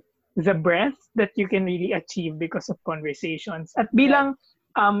to the breadth that you can really achieve because of conversations. At bilang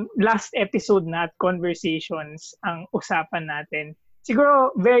last episode na at conversations ang usapan natin,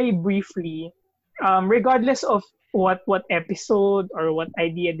 siguro very briefly, regardless of what episode or what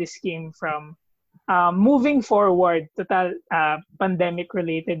idea this came from, moving forward, total pandemic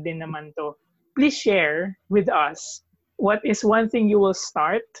related din naman to. Please share with us what is one thing you will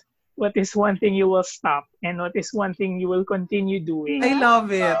start, what is one thing you will stop, and what is one thing you will continue doing. I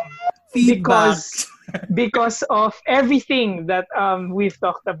love it. Feedback. Because of everything that we've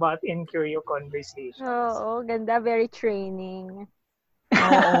talked about in Curio Conversation. Oo, ganda. Very training.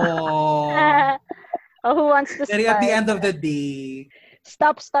 Oh. Who wants to start? At the end of the day.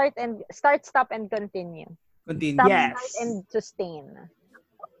 Stop, stop, and continue. Continue. Stop, yes. start, and sustain.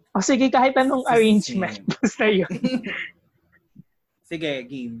 O sige, kahit anong arrangement. Basta yun. Sige,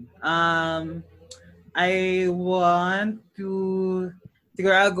 game. I want to...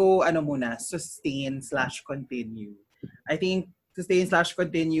 Siguro I'll go, sustain/continue. I think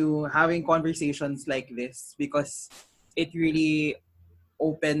sustain/continue, having conversations like this, because it really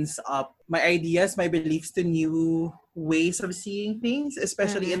opens up my ideas, my beliefs to new ways of seeing things,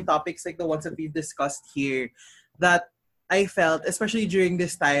 especially in topics like the ones that we've discussed here, that I felt, especially during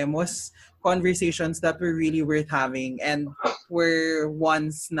this time, was conversations that were really worth having and were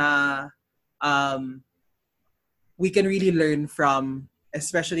ones na we can really learn from,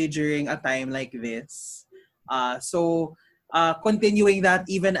 especially during a time like this. So continuing that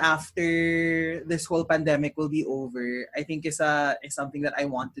even after this whole pandemic will be over, I think is something that I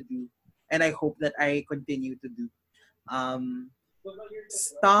want to do, and I hope that I continue to do.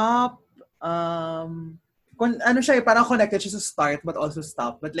 Stop. Parang connected siya sa start but also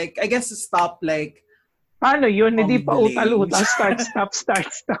stop. But like, I guess stop like... Paano yun? Hindi pa utal-utal. Start, stop, start,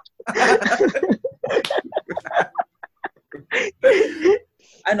 stop.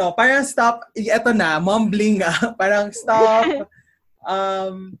 Parang stop, eto na, mumbling nga. Parang stop.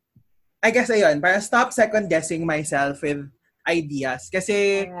 I guess ayun, parang stop second-guessing myself with ideas.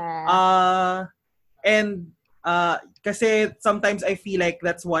 Kasi, kasi sometimes I feel like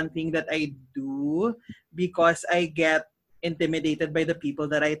that's one thing that I do because I get intimidated by the people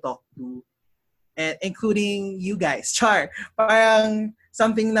that I talk to, and including you guys. Char, parang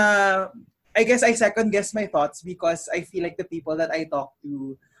something na I guess I second guess my thoughts because I feel like the people that I talk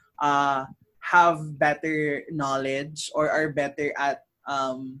to have better knowledge or are better at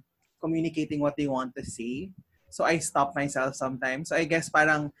communicating what they want to say. So I stop myself sometimes. So I guess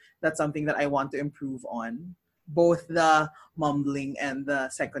parang that's something that I want to improve on. both the mumbling and the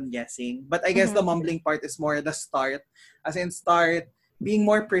second guessing. But I guess the mumbling part is more the start. As in start being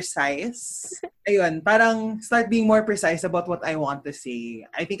more precise. Ayun, parang start being more precise about what I want to say.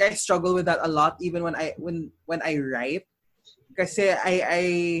 I think I struggle with that a lot even when I write. Kasi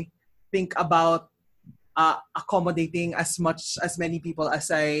I think about accommodating as many people as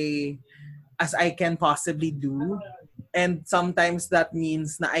I can possibly do. And sometimes that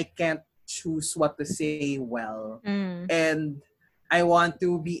means na I can't choose what to say well. And I want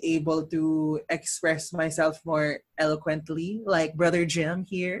to be able to express myself more eloquently, like Brother Jim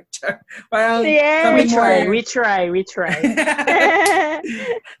here. Parang we try.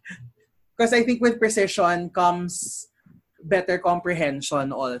 Because I think with precision comes better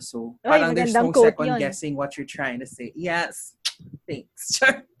comprehension also. Ay, Parang there's no quote second yun. guessing what you're trying to say. Yes. Thanks.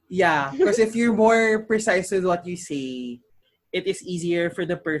 Yeah, because if you're more precise with what you say, it is easier for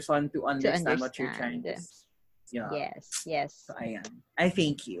the person to understand what you're trying to say. Yeah. Yes. So, ayan. I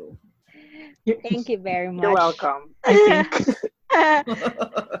thank you. Thank you very much. You're welcome. I think.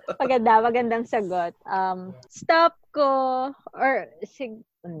 Magandang sagot. Stop ko, or,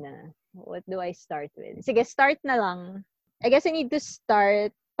 what do I start with? Sige, start na lang. I guess I need to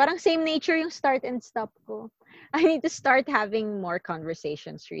start, parang same nature yung start and stop ko. I need to start having more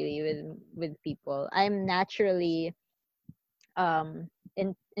conversations really with people. I'm naturally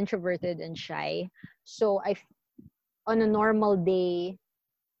introverted and shy. So on a normal day,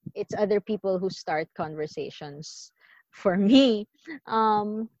 it's other people who start conversations for me.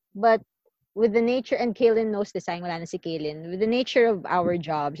 But with the nature, and Kalyn knows this, sayang wala na si Kalyn, with the nature of our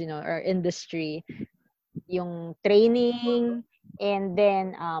jobs, our industry, yung training, and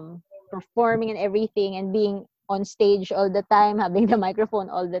then performing and everything, and being on stage all the time, having the microphone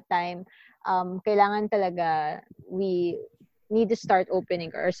all the time, kailangan talaga we need to start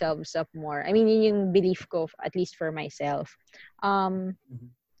opening ourselves up more. I mean, yun yung belief ko, at least for myself.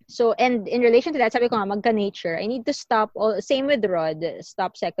 So, and in relation to that, sabi ko nga, magka-nature, I need to stop, same with Ruod,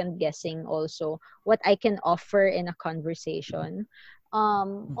 stop second-guessing also what I can offer in a conversation.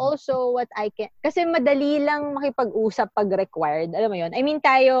 Also, what I can, kasi madali lang makipag-usap pag required. Alam mo yun? I mean,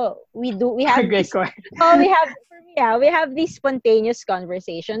 we have these, we have these spontaneous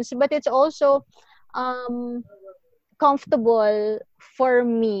conversations, but it's also, comfortable for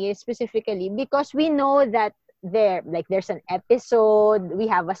me specifically because we know that there's an episode, we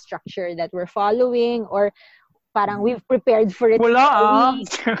have a structure that we're following, or parang we've prepared for it. Wala.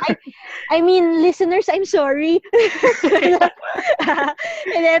 I mean, listeners, I'm sorry.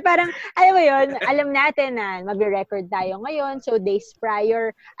 And then parang, alam mo yun, alam natin na magre-record tayo ngayon, so days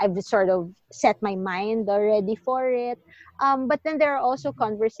prior, I've sort of set my mind already for it. But then there are also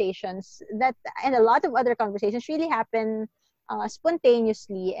conversations and a lot of other conversations really happen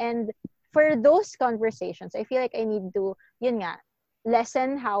spontaneously. And for those conversations, I feel like I need to,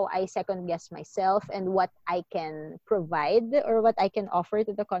 lessen how I second guess myself and what I can provide or what I can offer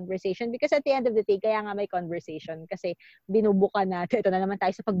to the conversation. Because at the end of the day, kaya nga may conversation kasi binubuka natin. Ito na naman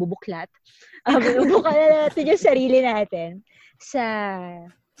tayo sa pagbubuklat. Binubuka na natin yung sarili natin sa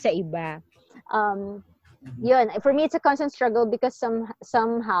iba. Yun, for me, it's a constant struggle because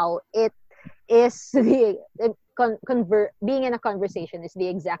somehow it is being in a conversation is the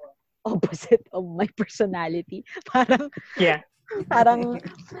exact opposite of my personality. Parang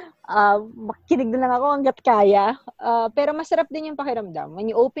makinig na lang ako hanggat kaya. Pero masarap din yung pakiramdam when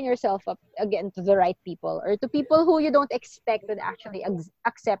you open yourself up again to the right people or to people who you don't expect would actually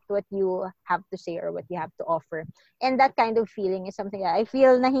accept what you have to say or what you have to offer. And that kind of feeling is something that I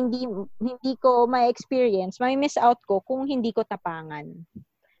feel na hindi ko ma-experience, may miss out ko kung hindi ko tapangan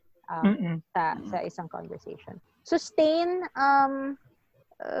sa isang conversation. Sustain, on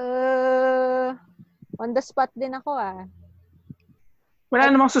the spot din ako Wala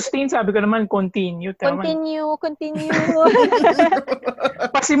namang sustain, sabi ko naman continue. Continue.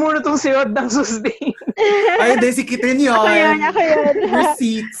 Pasimula itong si Ruod ng sustain. Ay, hindi, si Kitin yun. Ako yun.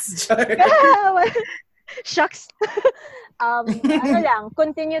 Receipts. Shucks.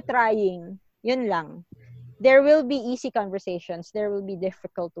 Continue trying. Yun lang. There will be easy conversations. There will be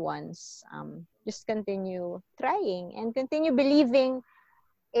difficult ones. Just continue trying and continue believing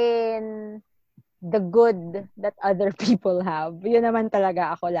in the good that other people have. Yun naman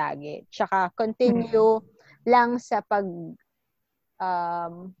talaga ako lagi. Tsaka continue lang sa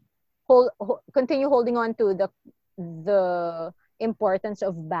continue holding on to the importance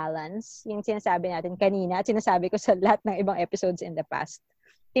of balance. Yung sinasabi natin kanina at sinasabi ko sa lahat ng ibang episodes in the past.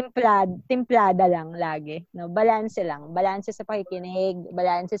 Timplada lang lagi. No? Balanse lang. Balanse sa pakikinig,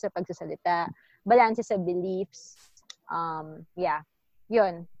 balanse sa pagsasalita, balanse sa beliefs.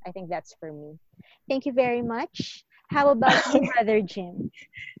 Yun, I think that's for me. Thank you very much. How about you, Brother Jim?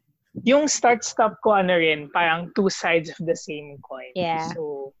 Yung start-stop ko rin, parang two sides of the same coin. Yeah.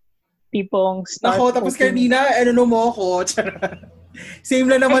 So, tipong start Nako, tapos kanina, mo ako.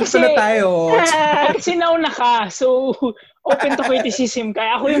 Same lang naman pala tayo. Kasi nauna ka. So, open to criticism.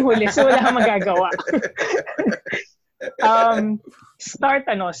 Kaya ako yung huli. So, wala kang magagawa.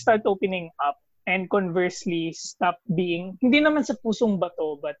 Start opening up. And conversely, stop being, hindi naman sa pusong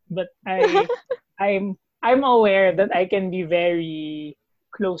bato, but I'm aware that I can be very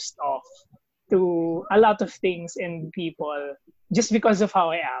closed off to a lot of things and people just because of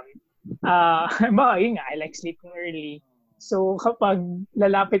how I am. Yun nga, I like sleeping early. So, kapag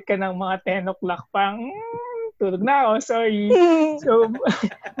lalapit ka ng mga 10 o'clock pang, tulog na ako, sorry. So,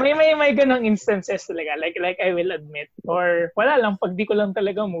 may ganong instances talaga. Like I will admit. Or, wala lang, pag di ko lang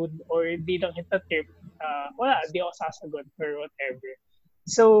talaga mood, or di lang hit a trip, wala, di ako sasagot, or whatever.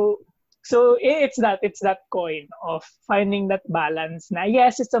 So it's that coin of finding that balance na,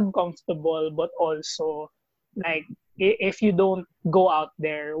 yes, it's uncomfortable, but also, like, if you don't go out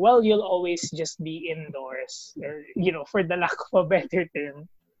there, well, you'll always just be indoors, or, for the lack of a better term.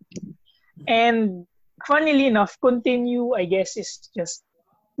 And funnily enough, continue, I guess, is just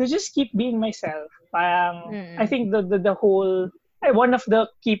to just keep being myself. I think the whole, one of the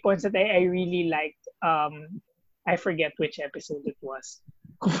key points that I really liked, I forget which episode it was,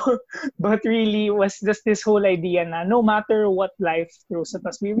 but really was just this whole idea na no matter what life throws at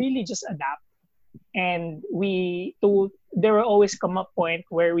us, we really just adapt. And there will always come a point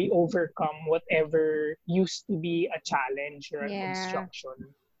where we overcome whatever used to be a challenge or an obstruction.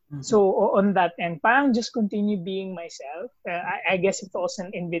 Mm-hmm. So on that end, parang just continue being myself. I guess it's also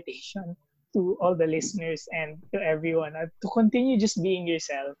an invitation to all the listeners and to everyone to continue just being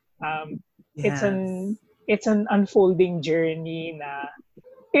yourself. Yes. It's an unfolding journey na,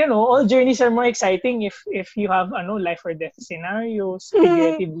 all journeys are more exciting if you have life or death scenarios,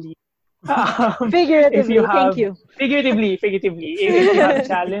 figuratively. Figuratively, thank you. Figuratively. If you have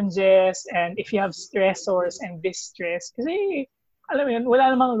challenges and if you have stressors and distress, kasi alam mo yun,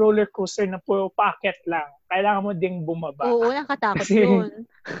 wala namang roller coaster na puro packet lang. Kailangan mo ding bumaba. Oo, nakatakot yun.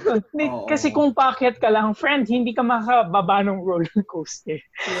 Kasi kung packet ka lang, friend, hindi ka makababa ng roller coaster.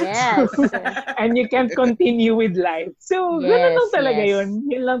 Yes. And you can't continue with life. So, gano'n lang talaga yun.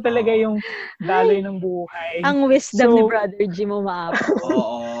 Yun lang talaga yung daloy ng buhay. Ang wisdom ni Brother Jim umaapo.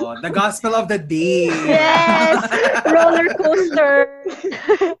 Oo. The gospel of the day. Yes! Roller coaster.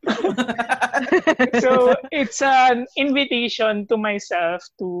 So, it's an invitation to myself,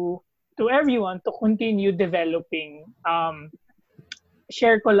 to everyone, to continue developing.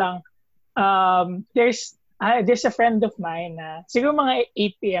 Share ko lang, there's a friend of mine na siguro mga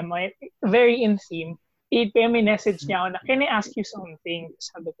 8 p.m. very in theme. 8 p.m. may message niya ako na, can I ask you something?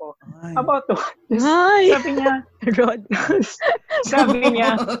 Sabi ko, about what? Sabi niya, Ruod. Sabi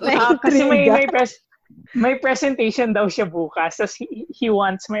niya, kasi may presentation daw siya bukas, tapos he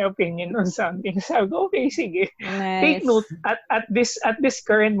wants my opinion on something. Sabi ko, okay, sige. Nice. Take note, at this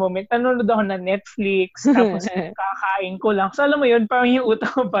current moment, nanonood ako na Netflix, tapos kakain ko lang. So alam mo yun, parang yung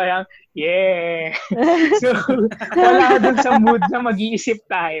utak ko parang, yeah. So, wala dun sa mood na mag-iisip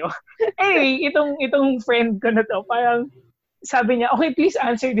tayo. Anyway, itong friend ko na to, parang sabi niya, okay, please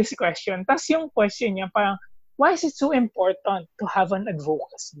answer this question. Tapos yung question niya, parang, why is it so important to have an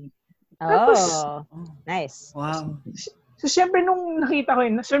advocacy? Tapos, nice. Wow. So, syempre, nung nakita ko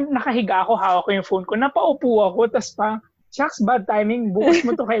yun, nakahiga ako, hawak ko yung phone ko, napaupo ako, tapos parang, shucks, bad timing, bukas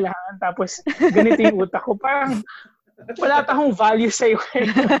mo to kailangan, tapos ganito yung utak ko, parang, wala akong value sa'yo.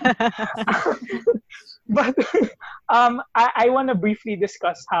 But, I want to briefly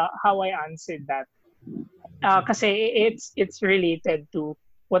discuss how I answered that. Kasi it's related to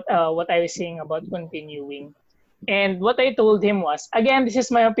what I was saying about continuing. And what I told him was, again, this is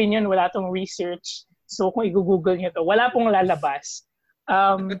my opinion, wala tong research. So kung i-google niyo to, wala pong lalabas.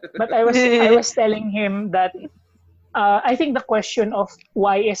 But I was telling him that I think the question of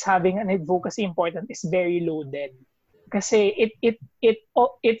why is having an advocacy important is very loaded. Kasi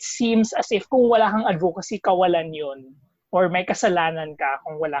it seems as if kung wala kang advocacy, kawalan yun. Or may kasalanan ka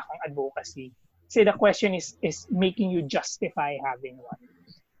kung wala kang advocacy. So the question is making you justify having one.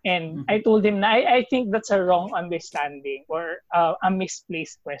 And I told him na I think that's a wrong understanding or a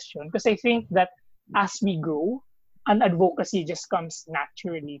misplaced question. Because I think that as we grow, an advocacy just comes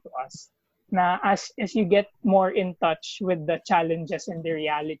naturally to us. Na as you get more in touch with the challenges and the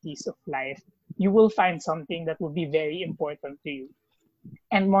realities of life, you will find something that will be very important to you.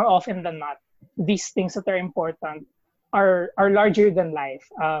 And more often than not, these things that are important are larger than life.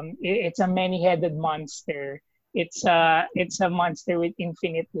 It's a many-headed monster. it's a monster with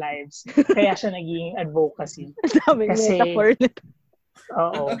infinite lives. Kaya siya naging advocacy. Daming Kasi, metaphor nito.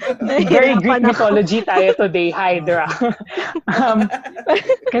 oo. Very Greek Nahihirapan ako. mythology tayo today, Hydra. um,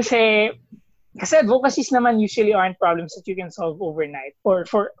 kasi advocacies naman usually aren't problems that you can solve overnight or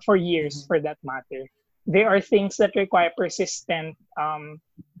for years for that matter. They are things that require persistent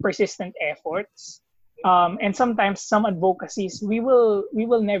efforts. And sometimes some advocacies we will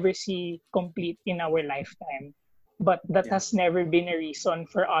never see complete in our lifetime. But that has never been a reason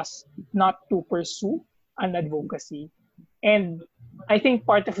for us not to pursue an advocacy. And I think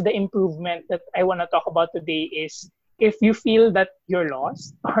part of the improvement that I want to talk about today is if you feel that you're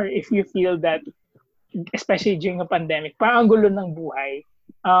lost or if you feel that, especially during a pandemic, parang ang gulo ng buhay,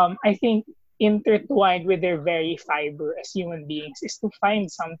 I think intertwined with their very fiber as human beings is to find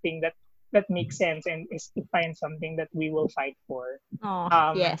something that makes sense and is to find something that we will fight for.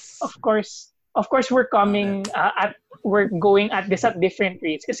 Yes. Of course, we're we're going at this at different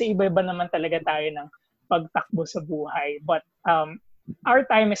rates kasi iba-iba naman talaga tayo ng pagtakbo sa buhay. But our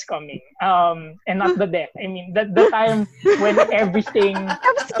time is coming, and not the death. I mean, the time when everything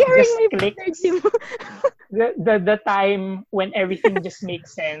just clicks. The time when everything just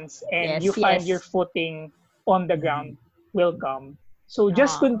makes sense and you find your footing on the ground will come. So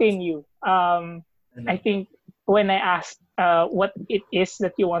just continue. I think when I asked what it is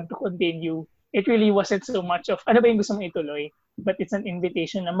that you want to continue, it really wasn't so much of ano ba yung gusto mong ituloy, but it's an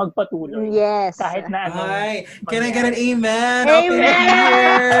invitation na magpatuloy. Yes. Kahit na ano. Hi. Can I get an amen?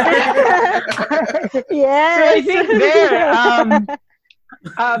 Amen! Yes. So I think there,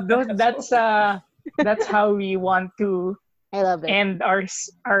 that's how we want to I love it. end our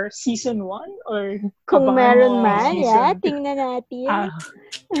season 1 or Kung meron man, tingnan natin.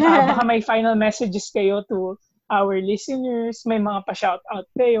 Baka may final messages kayo to our listeners, may mga pa-shoutout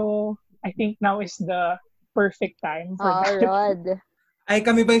kayo. I think now is the perfect time for that. Rod. Ay,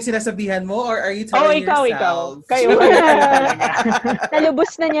 kami ba yung sinasabihan mo or are you telling ikaw. yourself? Kayo talaga.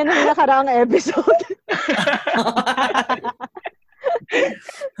 Nalubos na niya nung nakaraang episode.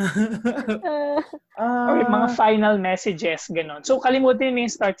 Or mga final messages, ganon. So, kalimutin mo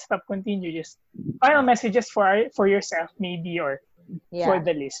yung start, stop, continue. Just final messages for yourself maybe or for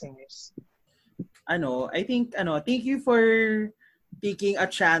the listeners. I think, thank you for taking a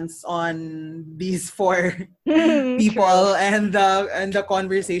chance on these 4 people and the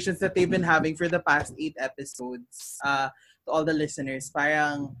conversations that they've been having for the past 8 episodes. To all the listeners,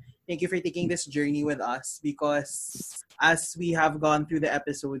 parang thank you for taking this journey with us because as we have gone through the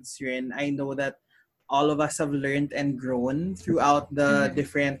episodes here, I know that all of us have learned and grown throughout the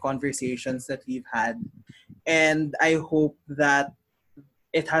different conversations that we've had. And I hope that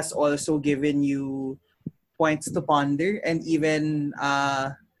it has also given you points to ponder and even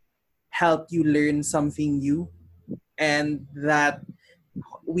help you learn something new. And that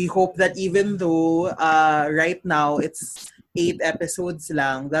we hope that even though right now it's 8 episodes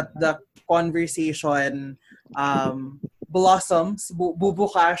lang, that the conversation blossoms,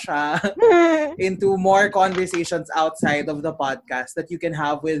 bubuka siya into more conversations outside of the podcast that you can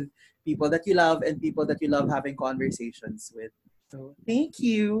have with people that you love and people that you love having conversations with. So, thank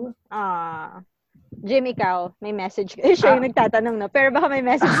you. Jim, ikaw, may message ka. Siya yung nagtatanong na. Pero baka may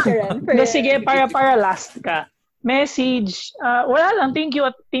message ka rin. Sige, para last ka. Message, wala lang, thank you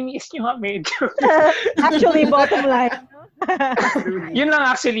at tinis nyo nga medyo. Actually, bottom line. Yun lang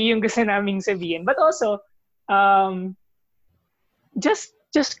actually yung gusto naming sabihin. But also,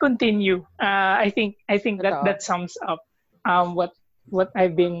 just continue. I think that sums up what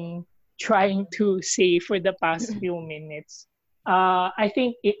I've been trying to say for the past few minutes. I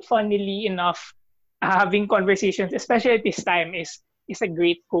think funnily enough, having conversations, especially at this time, is a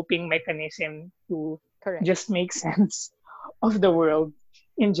great coping mechanism to just make sense of the world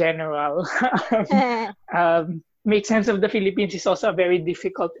in general. Make sense of the Philippines is also a very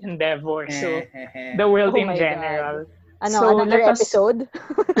difficult endeavor. So the world in general. So another episode?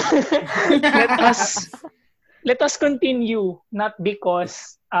 let us continue, not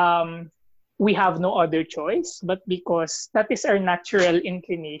because we have no other choice, but because that is our natural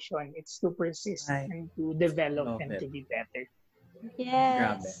inclination. It's to persist and to develop and to be better.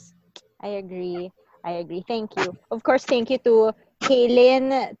 Yes. I agree. Thank you. Of course, thank you to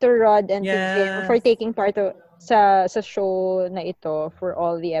Kalyn, to Ruod, and to Jim for taking part sa show na ito for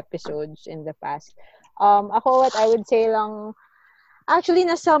all the episodes in the past. Ako, what I would say lang, actually,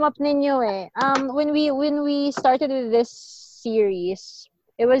 na-sum up ninyo eh. When we started with this series,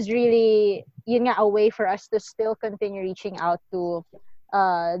 it was really, yun nga, a way for us to still continue reaching out to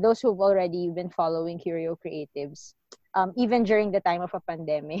those who've already been following Curio Creatives. even during the time of a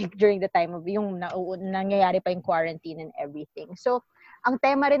pandemic, during the time of yung nangyayari pa yung quarantine and everything. So, ang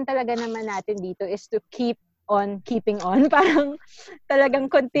tema rin talaga naman natin dito is to keep on keeping on. Parang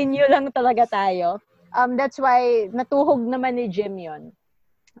talagang continue lang talaga tayo. That's why natuhog naman ni Jim yun.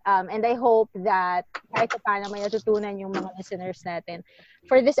 And I hope that kahit paano may natutunan yung mga listeners natin.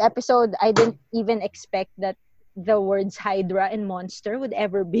 For this episode, I didn't even expect that the words Hydra and Monster would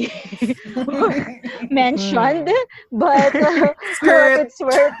ever be mentioned. But for what it's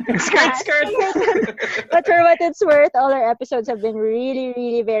worth, skirt. but for what it's worth, all our episodes have been really,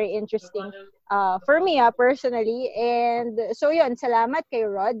 really very interesting for me personally. And so yun, salamat kay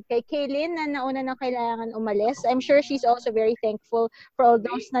Ruod, kay Kalyn na nauna na kailangan umalis. I'm sure she's also very thankful for all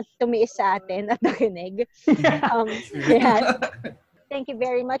those na tumiis sa atin at nakinig. Yeah. Thank you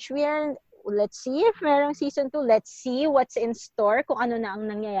very much. Let's see if merong season 2. Let's see what's in store, kung ano na ang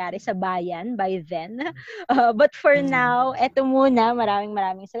nangyayari sa bayan by then. But for now, eto muna. Maraming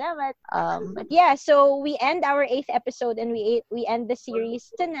salamat. But yeah, so we end our 8th episode and we end the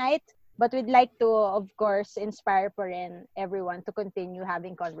series tonight. But we'd like to, of course, inspire pa rin everyone to continue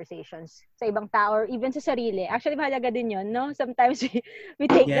having conversations sa ibang tao or even sa sarili. Actually, mahalaga din yun, no? Sometimes we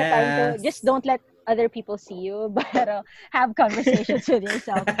take the time to just don't let other people see you, but have conversations with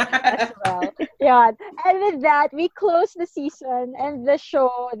yourself as well. Yan. And with that, we close the season and the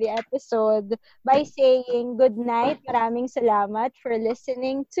show, the episode, by saying good night. Maraming salamat for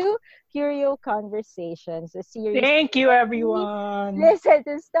listening to Curio Conversations, a series. Thank you, everyone. Listen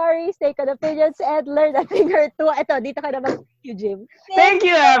to stories, take on opinions, and learn a thing or two. Ito, dito ka naman, Jim. Thank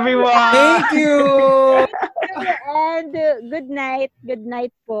you, everyone. Thank you. And good night. Good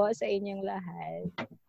night po sa inyong lahat.